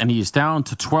tagged and he's down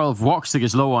to 12. Woxic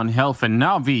is low on health, and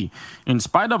Navi, in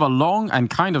spite of a long and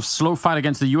kind of slow fight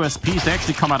against the USPs, they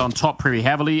actually come out on top pretty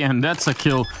heavily, and that's a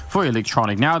kill for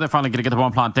Electronic. Now they're finally going to get the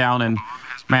bomb plant down, and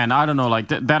man, I don't know, like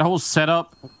that whole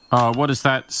setup, what is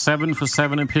that, 7 for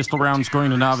 7 in pistol rounds going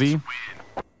to Navi?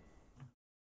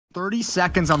 30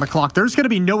 seconds on the clock. There's going to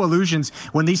be no illusions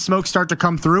when these smokes start to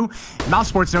come through.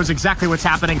 Mousesports knows exactly what's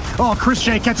happening. Oh, Chris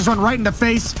J catches one right in the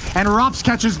face, and Rops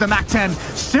catches the MAC-10.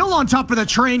 Still on top of the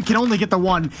train, can only get the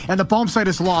one, and the bomb site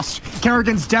is lost.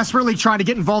 Kerrigan's desperately trying to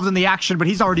get involved in the action, but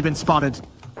he's already been spotted.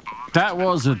 That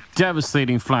was a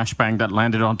devastating flashbang that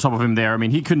landed on top of him there. I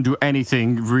mean, he couldn't do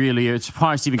anything, really. It's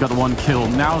surprised he even got the one kill.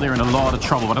 Now they're in a lot of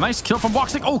trouble. But a nice kill from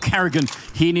Woxic. Oh, Kerrigan.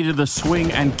 He needed the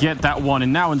swing and get that one.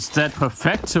 And now instead,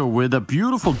 Perfecto with a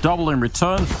beautiful double in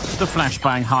return. The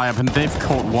flashbang high up, and they've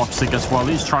caught Woxic as well.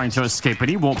 He's trying to escape, but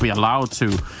he won't be allowed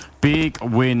to. Big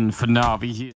win for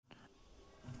Navi.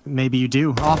 Maybe you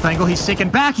do. Off angle, he's taken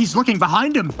back. He's looking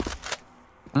behind him.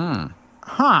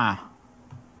 Huh.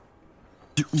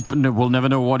 We'll never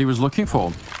know what he was looking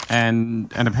for,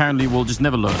 and apparently we'll just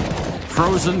never learn.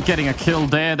 Frozen getting a kill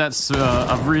there. That's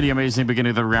a really amazing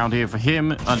beginning of the round here for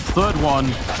him. A third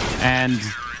one, and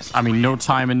I mean, no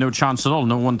time and no chance at all.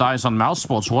 No one dies on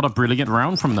Mousesports. What a brilliant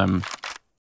round from them.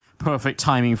 Perfect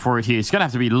timing for it here. It's gonna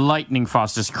have to be lightning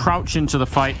fast. Just crouch into the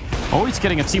fight. Oh, he's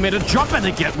getting a teammate to jump, and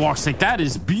they get Woxic. That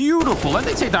is beautiful. And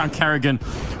they take down Kerrigan.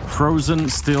 Frozen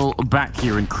still back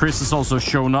here, and Chris has also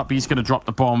shown up. He's gonna drop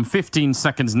the bomb. 15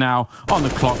 seconds now on the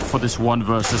clock for this 1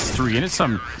 versus 3. And it's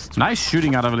some nice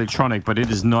shooting out of Electronic, but it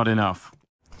is not enough.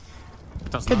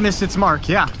 doesn't It missed its mark,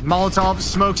 yeah. Molotov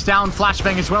smokes down,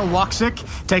 flashbang as well.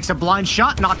 Woxic takes a blind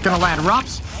shot, not gonna land.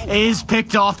 Rops is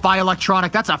picked off by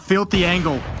Electronic. That's a filthy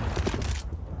angle.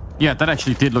 Yeah, that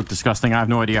actually did look disgusting. I have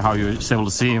no idea how you were able to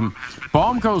see him.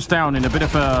 Bomb goes down in a bit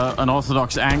of an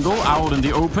orthodox angle. Out in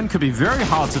the open. Could be very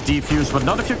hard to defuse, but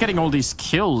not if you're getting all these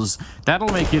kills. That'll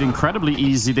make it incredibly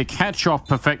easy. They catch off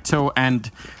Perfecto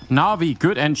and Navi.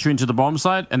 Good entry into the bomb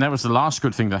site, and that was the last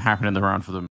good thing that happened in the round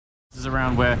for them. This is a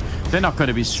round where they're not going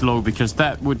to be slow, because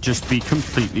that would just be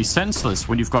completely senseless.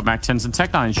 When you've got Mac 10s and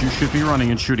Tech 9s, you should be running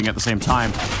and shooting at the same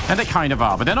time. And they kind of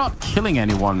are, but they're not killing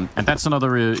anyone, and that's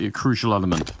another crucial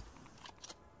element.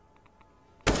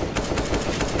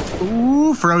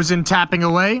 Ooh, Frozen tapping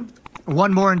away.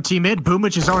 One more in T-mid.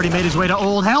 Boomich has already made his way to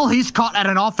Old Hell. He's caught at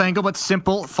an off angle, but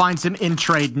Simple finds him in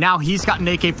trade. Now he's got an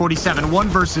AK-47, 1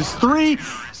 versus 3.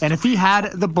 And if he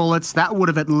had the bullets, that would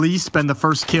have at least been the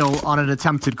first kill on an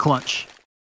attempted clutch.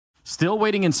 Still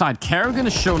waiting inside. Kerrigan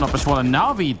has shown up as well. And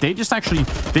Navi,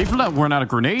 they've run out of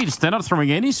grenades. They're not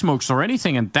throwing any smokes or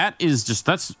anything. And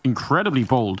that's incredibly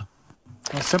bold.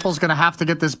 Well, Simple's going to have to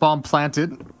get this bomb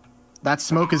planted. That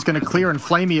smoke is going to clear, and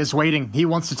Flamey is waiting. He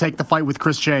wants to take the fight with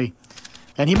Chris J.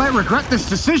 And he might regret this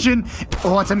decision.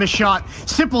 Oh, it's a missed shot.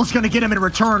 Simple's going to get him in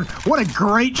return. What a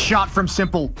great shot from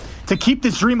Simple to keep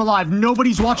this dream alive.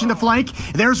 Nobody's watching the flank.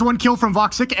 There's one kill from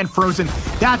Voxic and Frozen.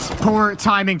 That's poor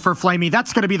timing for Flamey.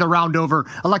 That's going to be the round over.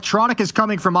 Electronic is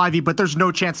coming from Ivy, but there's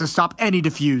no chance to stop any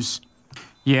defuse.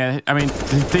 Yeah, I mean,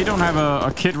 they don't have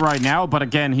a kid right now, but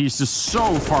again, he's just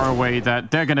so far away that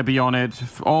they're going to be on it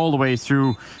all the way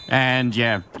through. And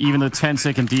yeah, even the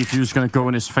 10-second defuse is going to go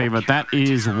in his favor. That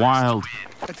is wild.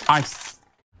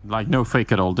 Like, no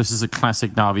fake at all. This is a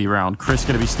classic Navi round. Chris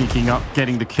going to be sneaking up,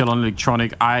 getting the kill on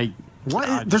Electronic.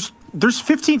 What? There's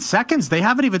 15 seconds. They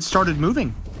haven't even started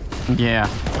moving. Yeah,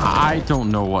 I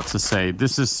don't know what to say.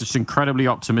 This is just incredibly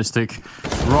optimistic.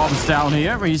 Rob's down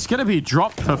here. He's going to be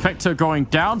dropped. Perfecto going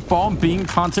down. Bomb being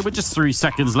planted with just 3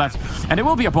 seconds left. And it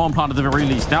will be a bomb plant at the very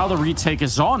least. Now the retake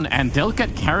is on, and they'll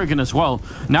get Kerrigan as well.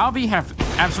 Now we have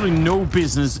absolutely no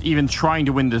business even trying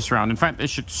to win this round. In fact, they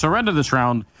should surrender this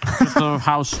round because of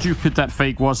how stupid that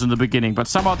fake was in the beginning. But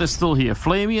somehow they're still here.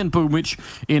 Flamey and Boomich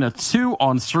in a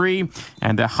 2-on-3,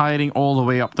 and they're hiding all the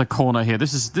way up the corner here.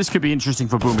 This could be interesting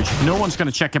for Boomich. No one's going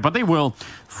to check it, but they will.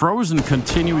 Frozen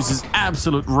continues his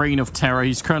absolute reign of terror.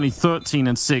 He's currently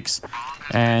 13-6,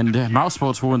 and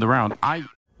Mousesports will win the round.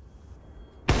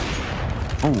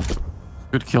 Oh,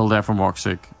 good kill there from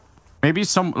Woxic. Maybe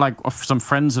some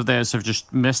friends of theirs have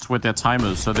just messed with their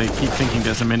timers, so they keep thinking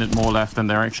there's a minute more left than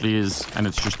there actually is, and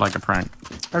it's just like a prank.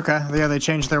 Okay, yeah, they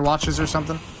changed their watches or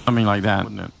something. Something like that,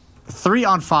 wouldn't it?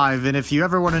 3-on-5, and if you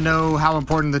ever want to know how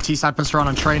important the T-side pistol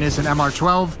on train is in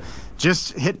MR12,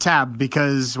 just hit tab,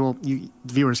 because, well, you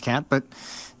viewers can't, but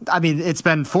I mean, it's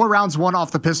been 4 rounds won off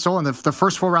the pistol, and the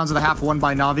first 4 rounds of the half won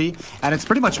by Navi, and it's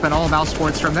pretty much been all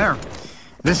Mousesports from there.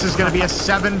 This is going to be a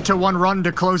 7-1 run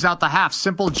to close out the half.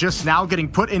 Simple just now getting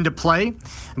put into play,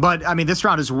 but I mean, this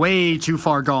round is way too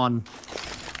far gone.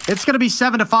 It's going to be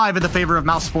 7-5 in the favor of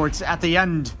Mousesports at the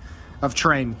end of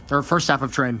Train, or first half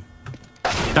of Train.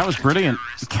 That was brilliant.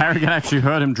 Kerrigan actually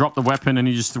heard him drop the weapon, and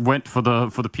he just went for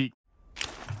the peak.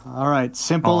 All right,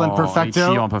 Simple and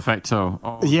Perfecto. HG on Perfecto.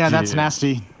 Oh, yeah, dear. that's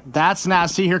nasty. That's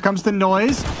nasty. Here comes the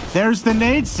noise. There's the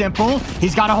nade. Simple.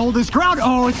 He's got to hold his ground.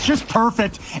 Oh, it's just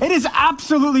perfect. It is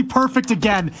absolutely perfect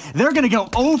again. They're going to go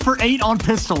 0 for 8 on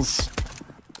pistols.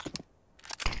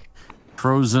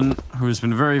 Frozen, who has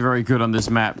been very, very good on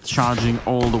this map, charging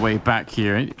all the way back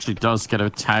here. He actually does get a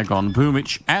tag on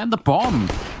Boomich and the bomb.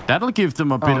 That'll give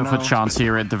them a bit of a chance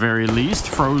here at the very least.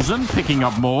 Frozen picking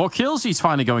up more kills. He's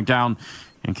finally going down.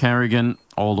 And Kerrigan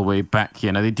all the way back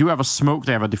here. Now, they do have a smoke.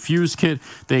 They have a defuse kit.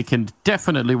 They can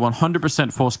definitely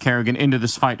 100% force Kerrigan into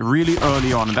this fight really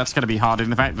early on, and that's going to be hard.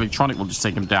 In fact, Electronic will just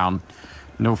take him down.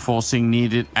 No forcing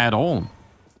needed at all.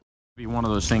 Be one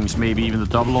of those things, maybe even the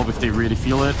double orb if they really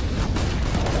feel it.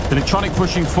 Electronic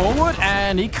pushing forward,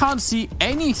 and he can't see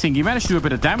anything. He managed to do a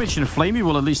bit of damage, and Flamey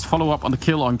will at least follow up on the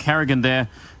kill on Kerrigan there.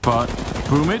 But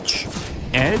Boomich,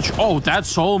 Edge. Oh,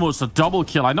 that's almost a double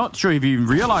kill. I'm not sure if he even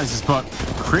realizes, but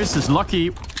Chris is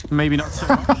lucky. Maybe not so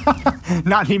much.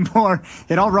 Not anymore.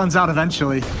 It all runs out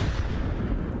eventually.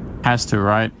 Has to,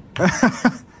 right?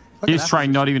 He's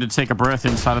trying not even to take a breath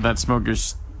inside of that smoke.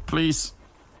 Just, please.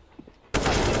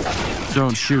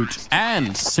 Don't shoot.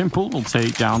 And Simple will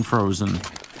take down Frozen.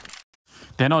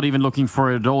 They're not even looking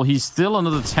for it at all. He's still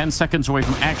another 10 seconds away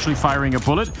from actually firing a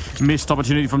bullet. Missed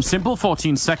opportunity from Simple.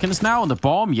 14 seconds now. And the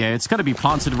bomb, yeah, it's going to be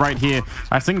planted right here.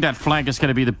 I think that flank is going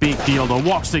to be the big deal. The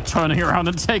Woxic turning around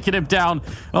and taking him down.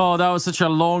 Oh, that was such a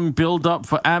long build-up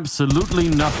for absolutely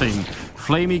nothing.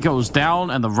 Flamey goes down,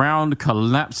 and the round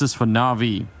collapses for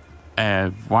Navi.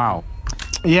 Wow.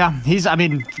 Yeah, I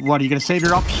mean, what, are you going to save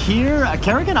your up here?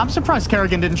 Kerrigan? I'm surprised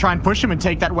Kerrigan didn't try and push him and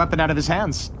take that weapon out of his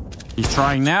hands. He's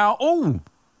trying now. Oh!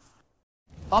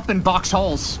 Up in box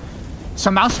halls. So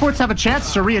Mousesports have a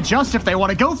chance to readjust if they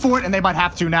want to go for it, and they might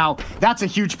have to now. That's a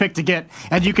huge pick to get.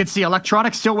 And you can see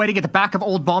Electronic still waiting at the back of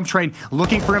Old Bomb Train,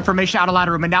 looking for information out of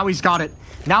ladder room, and now he's got it.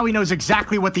 Now he knows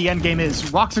exactly what the end game is.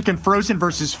 Woxic and Frozen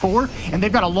versus 4, and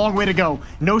they've got a long way to go.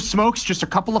 No smokes, just a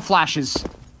couple of flashes.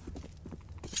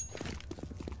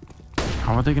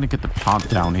 How are they going to get the plant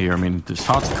down here? I mean, it's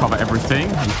hard to cover everything.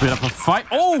 A bit of a fight.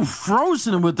 Oh,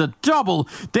 Frozen with the double.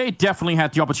 They definitely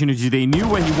had the opportunity. They knew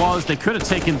where he was. They could have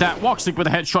taken that. Woxic with a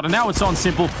headshot, and now it's on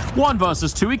Simple. 1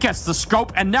 versus 2. He gets the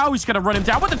scope, and now he's going to run him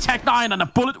down with a Tech 9, and a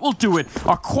bullet will do it.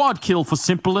 A quad kill for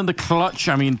Simple in the clutch.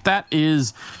 I mean,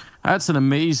 that's an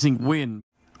amazing win.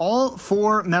 All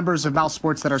 4 members of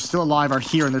Mousesports that are still alive are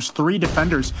here, and there's 3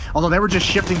 defenders. Although they were just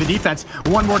shifting the defense.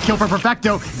 1 more kill for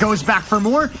Perfecto, goes back for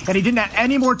more, and he didn't have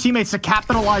any more teammates to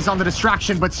capitalize on the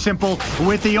distraction, but Simple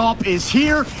with the AWP is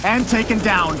here and taken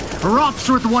down. Rops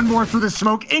with 1 more through the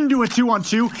smoke into a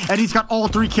 2-on-2, and he's got all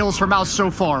 3 kills for Mouse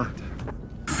so far.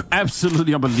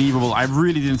 Absolutely unbelievable. I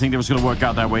really didn't think it was going to work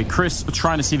out that way. Chris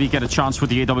trying to see if he get a chance with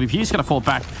the AWP. He's going to fall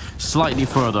back slightly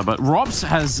further, but Robs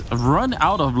has run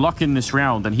out of luck in this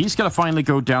round, and he's going to finally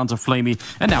go down to Flamey,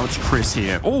 and now it's Chris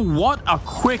here. Oh, what a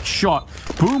quick shot.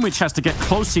 Boomich has to get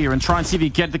close here and try and see if he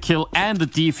get the kill and the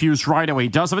defuse right away. He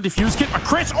does have a defuse kit, but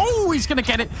Chris, oh, he's going to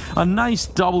get it. A nice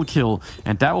double kill,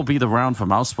 and that will be the round for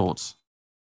Mousesports.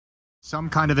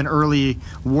 Some kind of an early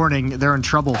warning. They're in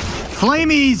trouble.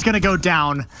 Flamey's gonna go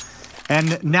down.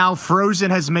 And now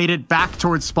Frozen has made it back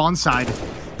towards spawn side.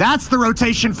 That's the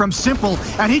rotation from Simple,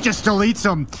 and he just deletes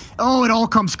him. Oh, it all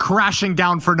comes crashing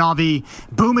down for Navi.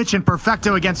 Boomich and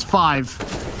Perfecto against 5.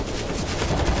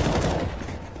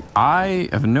 I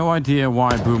have no idea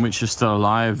why Boomich is still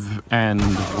alive, and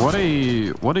what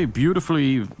a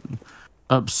beautifully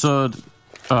absurd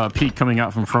peek coming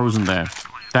out from Frozen there.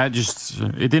 That just,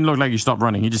 it didn't look like he stopped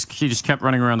running. He just kept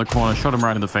running around the corner, shot him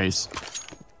right in the face.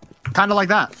 Kind of like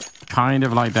that. Kind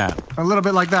of like that. A little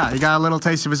bit like that. He got a little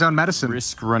taste of his own medicine.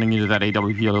 Risk running into that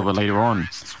AWP a little bit later on.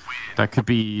 That could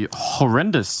be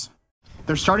horrendous.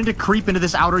 They're starting to creep into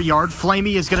this outer yard.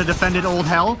 Flamey is going to defend it old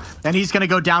hell, and he's going to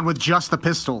go down with just the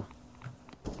pistol.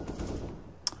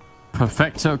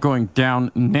 Perfecto going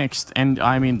down next, and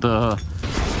I mean the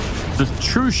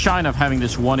true shine of having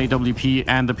this 1 AWP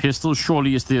and the pistol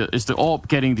surely is the AWP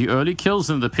getting the early kills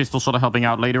and the pistol sort of helping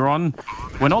out later on.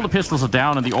 When all the pistols are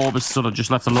down and the AWP is sort of just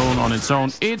left alone on its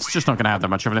own, it's just not going to have that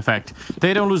much of an effect.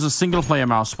 They don't lose a single player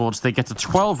Mousesports. They get to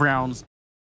 12 rounds.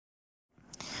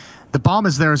 The bomb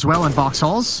is there as well in box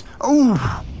halls.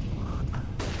 Oh,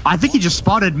 I think he just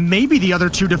spotted maybe the other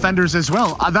 2 defenders as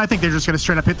well. I think they're just going to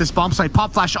straight up hit this bomb site.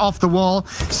 Pop flash off the wall.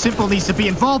 Simple needs to be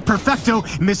involved. Perfecto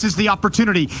misses the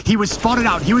opportunity. He was spotted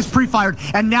out. He was pre-fired,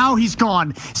 and now he's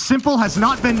gone. Simple has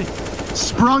not been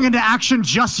sprung into action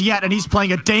just yet, and he's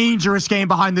playing a dangerous game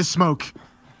behind this smoke.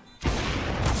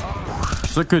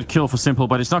 It's a good kill for Simple,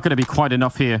 but it's not going to be quite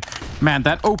enough here. Man,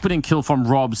 that opening kill from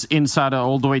Robs inside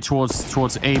all the way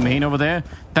towards A main over there,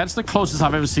 that's the closest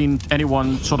I've ever seen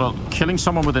anyone sort of killing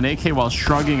someone with an AK while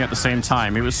shrugging at the same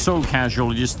time. It was so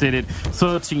casual. He just did it.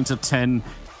 13-10.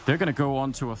 They're going to go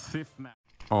on to a 5th match.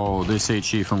 Oh, this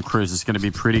HE from Chris is going to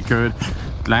be pretty good.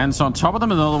 Lands on top of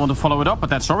them, another one to follow it up, but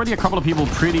that's already a couple of people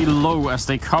pretty low as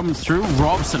they come through.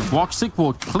 Robs and Woxic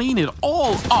will clean it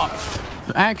all up.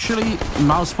 Actually,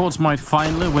 Mousesports might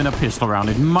finally win a pistol round.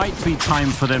 It might be time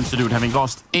for them to do it. Having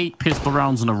lost 8 pistol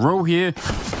rounds in a row here,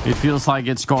 it feels like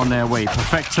it's gone their way.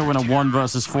 Perfecto in a 1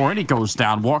 versus 4, and he goes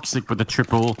down. Woxic with the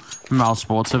triple.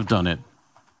 Mousesports have done it.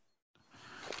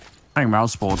 I think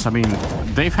Mousesports, I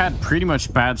mean, they've had pretty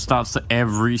much bad starts to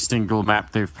every single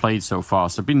map they've played so far,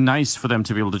 so it'd be nice for them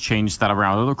to be able to change that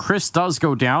around. Although Chris does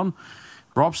go down,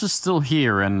 Robs is still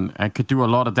here and could do a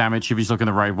lot of damage if he's looking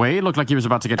the right way. It looked like he was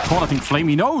about to get caught. I think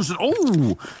Flamey knows.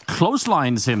 Oh,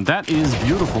 clotheslines him. That is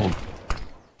beautiful.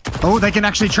 Oh, they can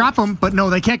actually trap him, but no,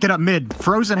 they can't get up mid.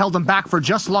 Frozen held him back for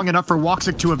just long enough for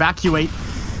Woxic to evacuate.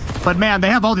 But man, they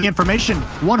have all the information.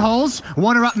 1 holes,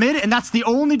 1 are up mid, and that's the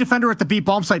only defender at the B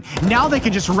bomb site. Now they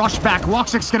can just rush back.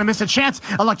 Woxic's gonna miss a chance.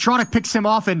 Electronic picks him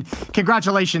off, and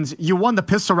congratulations, you won the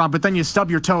pistol round, but then you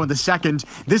stub your toe in the second.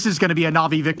 This is gonna be a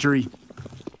Navi victory.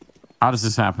 How does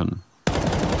this happen?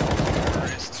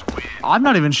 I'm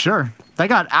not even sure. They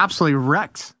got absolutely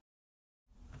wrecked.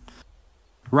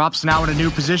 Rops now in a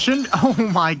new position. Oh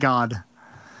my god.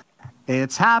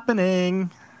 It's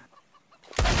happening.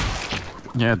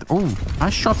 Yeah, oh,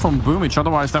 nice shot from Boomich.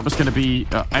 Otherwise, that was going to be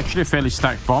actually a fairly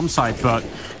stacked bomb site, but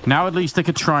now at least they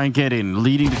could try and get in.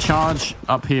 Leading the charge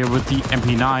up here with the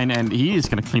MP9, and he is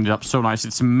going to clean it up so nice.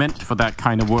 It's meant for that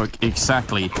kind of work,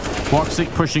 exactly.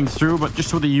 Woxic pushing through, but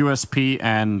just with the USP,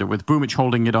 and with Boomich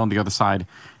holding it on the other side.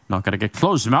 Not going to get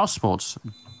close. Mousesports.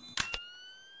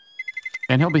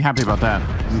 And he'll be happy about that.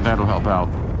 That'll help out.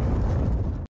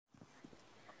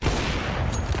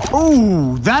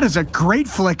 Oh, that is a great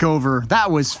flick over. That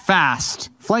was fast.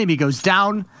 Flamey goes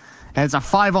down, and it's a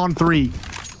 5-on-3.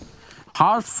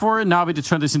 Hard for Navi to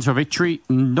turn this into a victory.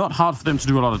 Not hard for them to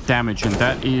do a lot of damage, and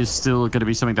that is still going to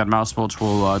be something that Mousesports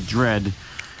will dread.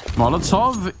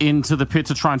 Molotov into the pit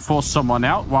to try and force someone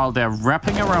out while they're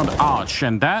wrapping around Arch,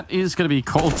 and that is going to be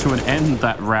called to an end,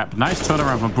 that wrap. Nice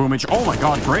turnaround from Boomich. Oh my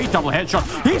god, great double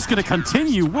headshot. He's going to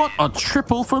continue. What a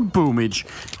triple from Boomich.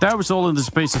 That was all in the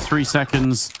space of 3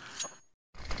 seconds.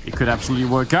 It could absolutely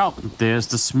work out. There's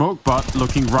the smoke, but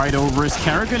looking right over his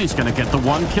Kerrigan. He's going to get the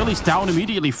 1 kill. He's down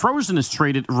immediately. Frozen is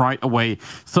traded right away.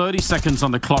 30 seconds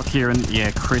on the clock here. And yeah,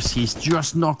 Chris, he's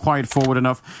just not quite forward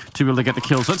enough to be able to get the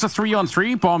kill. So it's a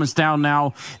 3-on-3. Bomb is down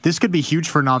now. This could be huge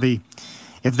for Navi.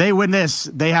 If they win this,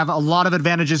 they have a lot of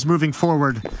advantages moving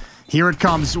forward. Here it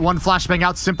comes. One flashbang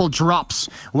out. Simple drops.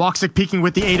 Woxic peeking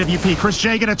with the AWP. Chris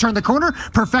J going to turn the corner.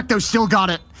 Perfecto still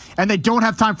got it. And they don't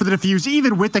have time for the defuse.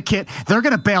 Even with the kit, they're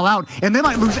going to bail out. And they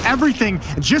might lose everything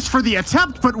just for the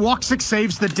attempt, but Woxic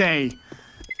saves the day.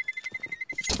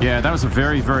 Yeah, that was a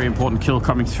very, very important kill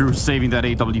coming through, saving that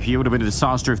AWP. It would have been a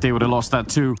disaster if they would have lost that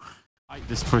too.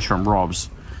 This push from Robs.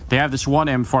 They have this one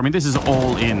M4. I mean, this is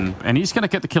all in. And he's going to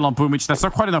get the kill on Boomich. That's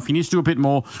not quite enough. He needs to do a bit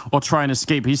more or try and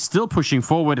escape. He's still pushing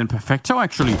forward. And Perfecto,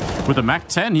 actually, with a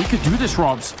MAC-10, he could do this,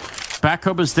 Robs.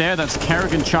 Backup is there. That's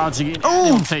Kerrigan charging in. Oh!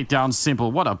 He'll take down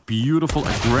Simple. What a beautiful,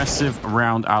 aggressive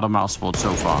round out of Mousesports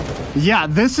so far. Yeah,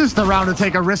 this is the round to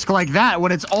take a risk like that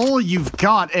when it's all you've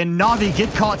got and Navi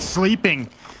get caught sleeping.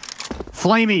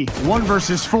 Flamey, 1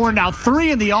 versus 4. Now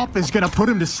 3 in the op is going to put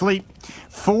him to sleep.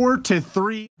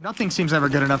 4-3. Nothing seems ever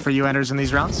good enough for you Enders in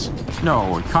these rounds.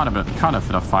 No, it can't have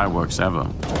enough fireworks ever.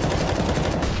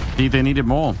 They needed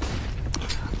more.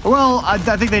 Well, I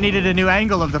think they needed a new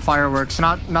angle of the fireworks,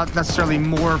 not necessarily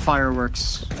more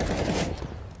fireworks.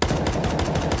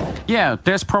 Yeah,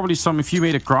 there's probably some, if you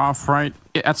made a graph, right?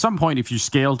 At some point, if you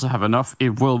scale to have enough,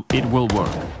 it will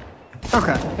work.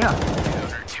 Okay, yeah.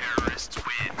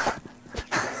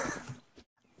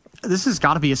 This has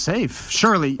got to be a save.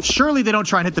 Surely they don't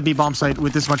try and hit the B-bomb site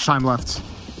with this much time left.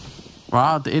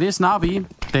 Well, it is Navi.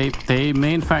 They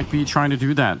may in fact be trying to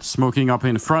do that. Smoking up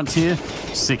in front here.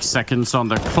 6 seconds on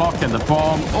the clock and the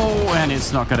bomb. Oh, and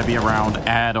it's not going to be around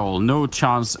at all. No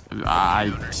chance.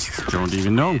 I don't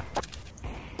even know.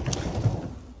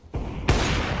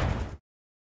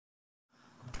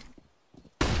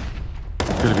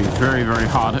 Going to be very, very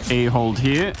hard A-hold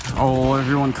here. Oh,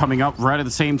 everyone coming up right at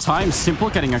the same time. Simple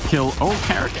getting a kill. Oh,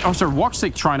 sorry,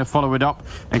 Woxic trying to follow it up.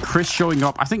 And Chris showing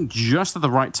up, I think, just at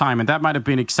the right time. And that might have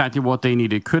been exactly what they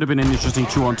needed. Could have been an interesting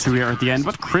 2-on-2 here at the end.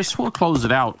 But Chris will close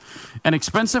it out. An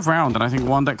expensive round, and I think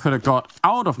one that could have got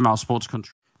out of Mousesports'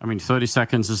 control. I mean, 30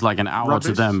 seconds is like an hour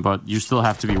to them, but you still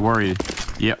have to be worried.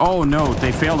 Yeah, oh no,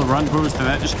 they failed the run boost, and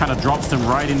that just kind of drops them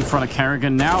right in front of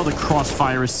Kerrigan. Now the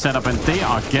crossfire is set up, and they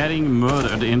are getting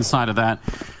murdered inside of that.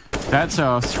 That's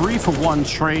a 3-for-1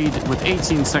 trade with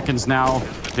 18 seconds now.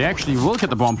 They actually will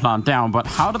get the bomb plant down, but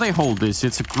how do they hold this?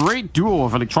 It's a great duo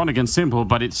of Electronic and Simple,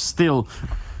 but it's still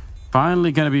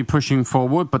finally going to be pushing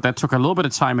forward, but that took a little bit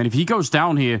of time. And if he goes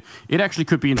down here, it actually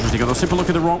could be interesting. Although Simple look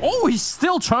at the wrong... Oh, he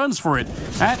still turns for it.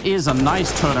 That is a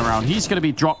nice turnaround. He's going to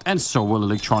be dropped, and so will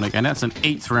Electronic. And that's an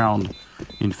 8th round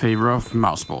in favor of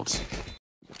Mousesports.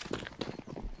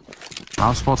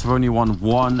 Mousesports have only won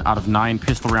 1 out of 9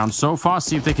 pistol rounds so far.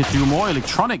 See if they could do more.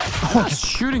 Electronic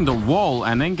shooting the wall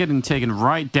and then getting taken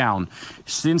right down.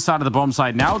 Inside of the bomb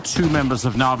side now. 2 members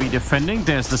of Navi defending.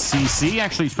 There's the CC.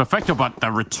 Actually, it's Perfecto, but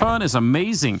the return is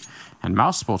amazing. And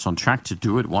Mousesports on track to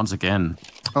do it once again.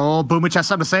 Oh, Boomich has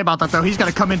something to say about that, though. He's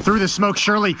going to come in through the smoke,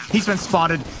 surely. He's been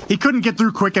spotted. He couldn't get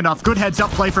through quick enough. Good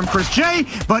heads-up play from Chris J,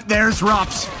 but there's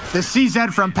Rops. The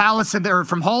CZ from Palace and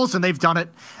from Halls, and they've done it.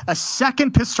 A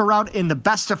 2nd pistol round in the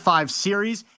best-of-5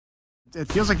 series.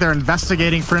 It feels like they're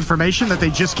investigating for information that they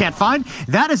just can't find.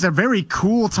 That is a very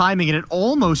cool timing, and it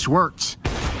almost worked.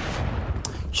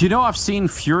 You know, I've seen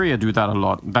Furia do that a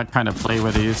lot, that kind of play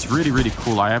where it's really, really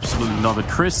cool. I absolutely love it.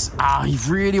 Chris, he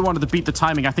really wanted to beat the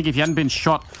timing. I think if he hadn't been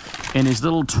shot in his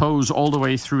little toes all the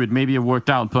way through, it maybe have worked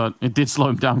out, but it did slow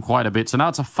him down quite a bit. So now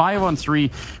it's a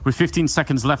 5-on-3 with 15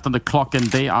 seconds left on the clock, and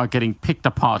they are getting picked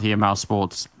apart here,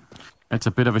 Mousesports. It's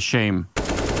a bit of a shame.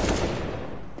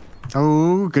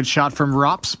 Oh, good shot from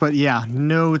Rops, but yeah,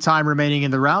 no time remaining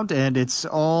in the round, and it's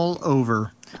all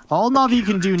over. All Navi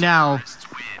can do now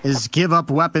is give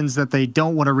up weapons that they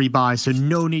don't want to rebuy, so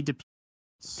no need to...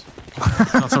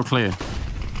 Not so clear.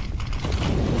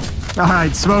 All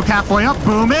right, smoke halfway up.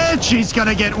 Boomich, he's going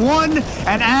to get one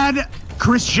and add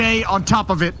Chris J on top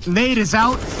of it. Nade is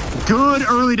out. Good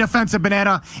early defensive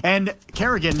banana. And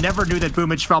Kerrigan never knew that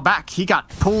Boomich fell back. He got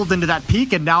pulled into that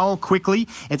peak, and now quickly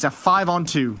it's a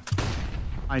 5-on-2.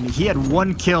 And he had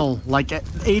one kill like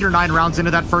 8 or 9 rounds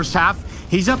into that first half.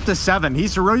 He's up to 7.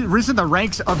 He's risen the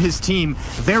ranks of his team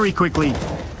very quickly.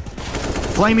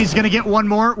 Flamey's going to get one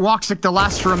more. Woxic, the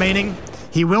last remaining.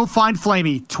 He will find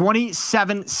Flamey.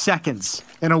 27 seconds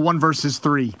in a 1 versus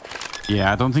 3.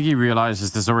 Yeah, I don't think he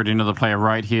realizes there's already another player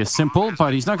right here. Simple,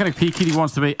 but he's not going to peek it. He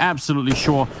wants to be absolutely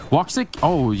sure. Woxic,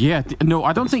 oh, yeah. No,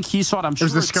 I don't think he saw it. I'm sure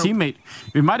his teammate.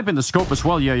 It might have been the scope as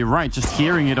well. Yeah, you're right. Just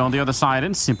hearing it on the other side,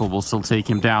 and Simple will still take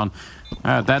him down.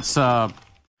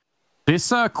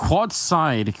 This quad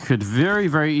side could very,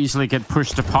 very easily get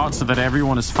pushed apart so that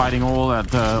everyone is fighting all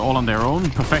on their own.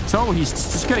 Perfecto, he's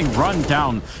just getting run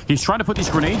down. He's trying to put these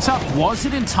grenades up. Was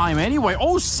it in time anyway?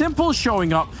 Oh, Simple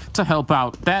showing up to help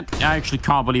out. That, I actually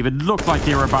can't believe it. Looked like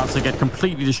they were about to get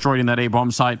completely destroyed in that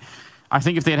A-bomb site. I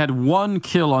think if they had one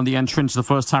kill on the entrance the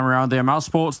first time around their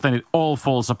Mousesports, then it all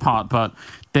falls apart. But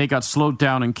they got slowed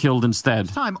down and killed instead.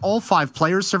 This time, all 5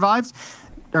 players survived.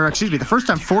 Or excuse me, the first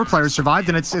time 4 players survived,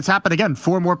 and it's happened again.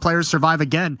 4 more players survive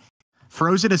again.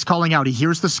 Frozen is calling out. He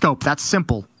hears the scope. That's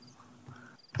Simple.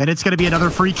 And it's going to be another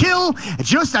free kill.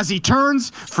 Just as he turns,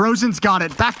 Frozen's got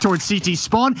it. Back towards CT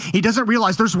spawn. He doesn't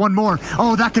realize there's one more.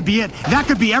 Oh, that could be it. That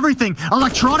could be everything.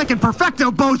 Electronic and Perfecto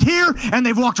both here, and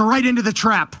they've walked right into the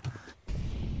trap.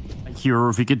 Hero,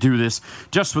 if he could do this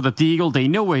just with a deagle. They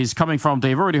know where he's coming from.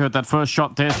 They've already heard that first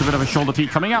shot. There's a bit of a shoulder peek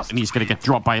coming out, and he's going to get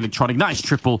dropped by Electronic. Nice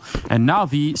triple, and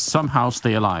NaVi somehow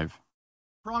stay alive.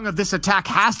 Prong of this attack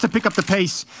has to pick up the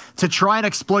pace to try and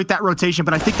exploit that rotation,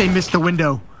 but I think they missed the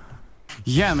window.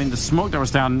 Yeah, I mean, the smoke that was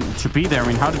down to be there. I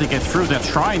mean, how did they get through? They're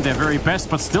trying their very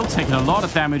best, but still taking a lot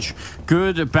of damage.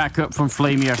 Good backup from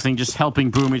Flamey, I think, just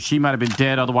helping Boomich. He might have been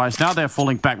dead otherwise. Now they're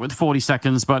falling back with 40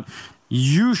 seconds, but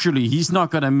usually he's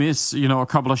not going to miss, you know, a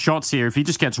couple of shots here. If he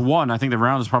just gets one, I think the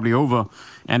round is probably over.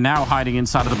 And now hiding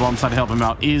inside of the bomb side to help him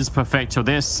out is Perfecto.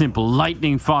 They're Simple.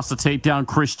 Lightning fast to take down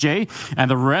Chris J.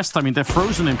 And the rest, I mean, they're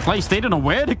frozen in place. They don't know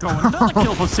where to go. Another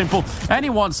kill for Simple. And he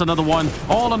wants another one.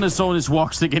 All on his own is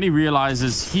Woxic. And he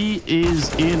realizes he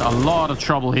is in a lot of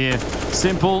trouble here.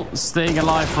 Simple staying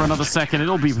alive for another second.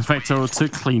 It'll be Perfecto to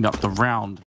clean up the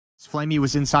round. Flamey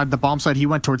was inside the bomb side. He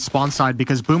went towards spawn side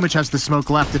because Boomich has the smoke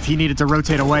left if he needed to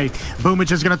rotate away.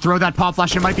 Boomich is going to throw that pop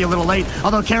flash. It might be a little late,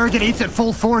 although Kerrigan eats it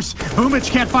full force.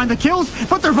 Boomich can't find the kills,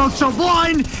 but they're both so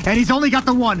blind, and he's only got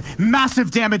the one.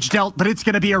 Massive damage dealt, but it's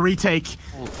going to be a retake.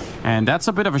 And that's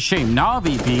a bit of a shame.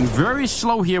 NaVi being very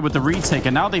slow here with the retake,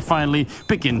 and now they finally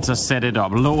begin to set it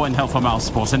up. Low in health for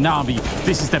Mousesports, and NaVi,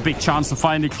 this is their big chance to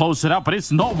finally close it up, but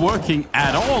it's not working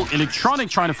at all. Electronic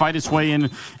trying to fight his way in,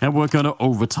 and we're going to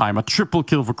overtime. A triple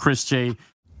kill for Chris J.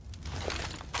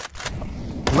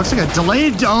 Looks like a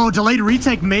delayed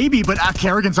retake maybe, but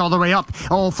Kerrigan's all the way up.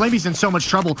 Oh, Flamey's in so much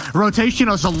trouble. Rotation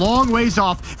is a long ways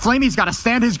off. Flamey's got to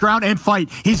stand his ground and fight.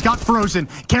 He's got Frozen.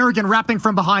 Kerrigan wrapping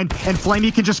from behind, and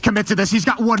Flamey can just commit to this. He's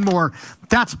got one more.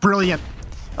 That's brilliant.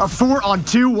 A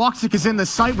 4-on-2. Woxic is in the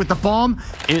site with the bomb.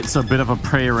 It's a bit of a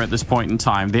prayer at this point in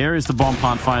time. There is the bomb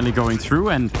plant finally going through,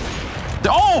 and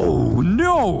oh,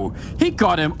 no! He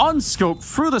got him unscoped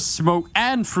through the smoke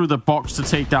and through the box to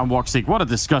take down Woxic. What a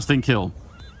disgusting kill.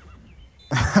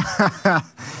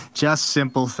 Just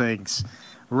simple things.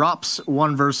 Rops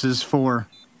 1 versus 4.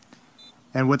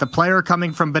 And with a player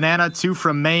coming from Banana, 2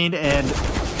 from main, and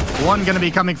 1 going to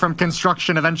be coming from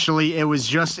construction eventually, it was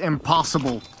just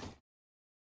impossible.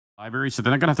 Library, so they're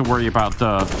not going to have to worry about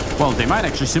well, they might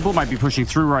actually. Simple might be pushing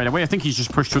through right away. I think he's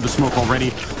just pushed through the smoke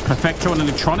already. Perfecto and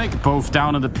Electronic both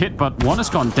down in the pit, but one has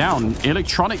gone down.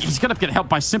 Electronic, he's going to get helped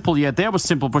by Simple. Yeah, there was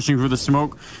Simple pushing through the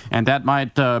smoke, and that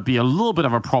might be a little bit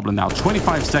of a problem now.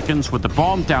 25 seconds with the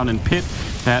bomb down in pit.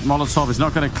 That Molotov is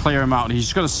not going to clear him out. He's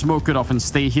just going to smoke it off and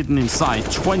stay hidden inside.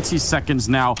 20 seconds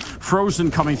now.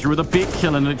 Frozen coming through with a big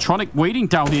kill, and Electronic waiting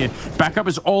down here. Backup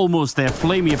is almost there.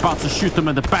 Flamey about to shoot them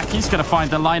in the back. He's going to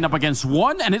find the lineup against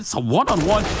 1, and it's a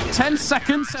 1-on-1. 10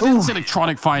 seconds, and it's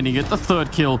Electronic finding it. The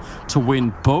 3rd kill to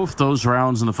win both those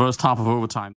rounds in the first half of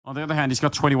overtime. On the other hand, he's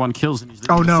got 21 kills. And he's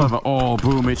oh, no. Oh,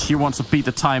 Boomich. He wants to beat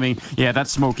the timing. Yeah, that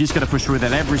smoke. He's going to push through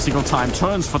that every single time.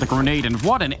 Turns for the grenade, and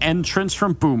what an entrance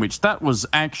from Boomich. That was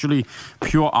actually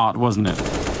pure art, wasn't it?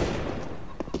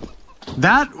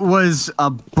 That was a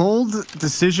bold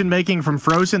decision-making from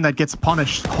Frozen that gets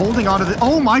punished. Holding on to the...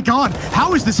 Oh my god!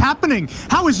 How is this happening?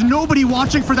 How is nobody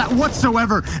watching for that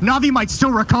whatsoever? Navi might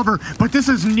still recover, but this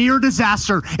is near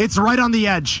disaster. It's right on the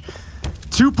edge.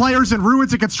 2 players in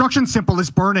ruins and construction. Simple is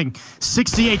burning.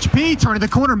 60 HP, turning the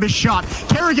corner, missed shot.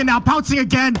 Kerrigan now pouncing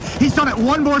again. He's done it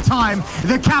one more time.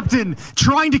 The captain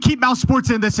trying to keep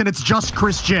Mousesports in this, and it's just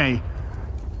Chris J.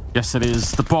 Yes, it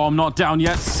is. The bomb not down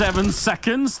yet. 7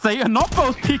 seconds. They are not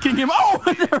both peeking him. Oh,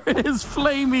 there it is.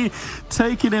 Flamey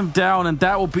taking him down, and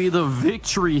that will be the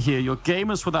victory here. Your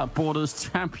Gamers Without Borders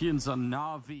champions are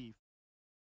NaVi.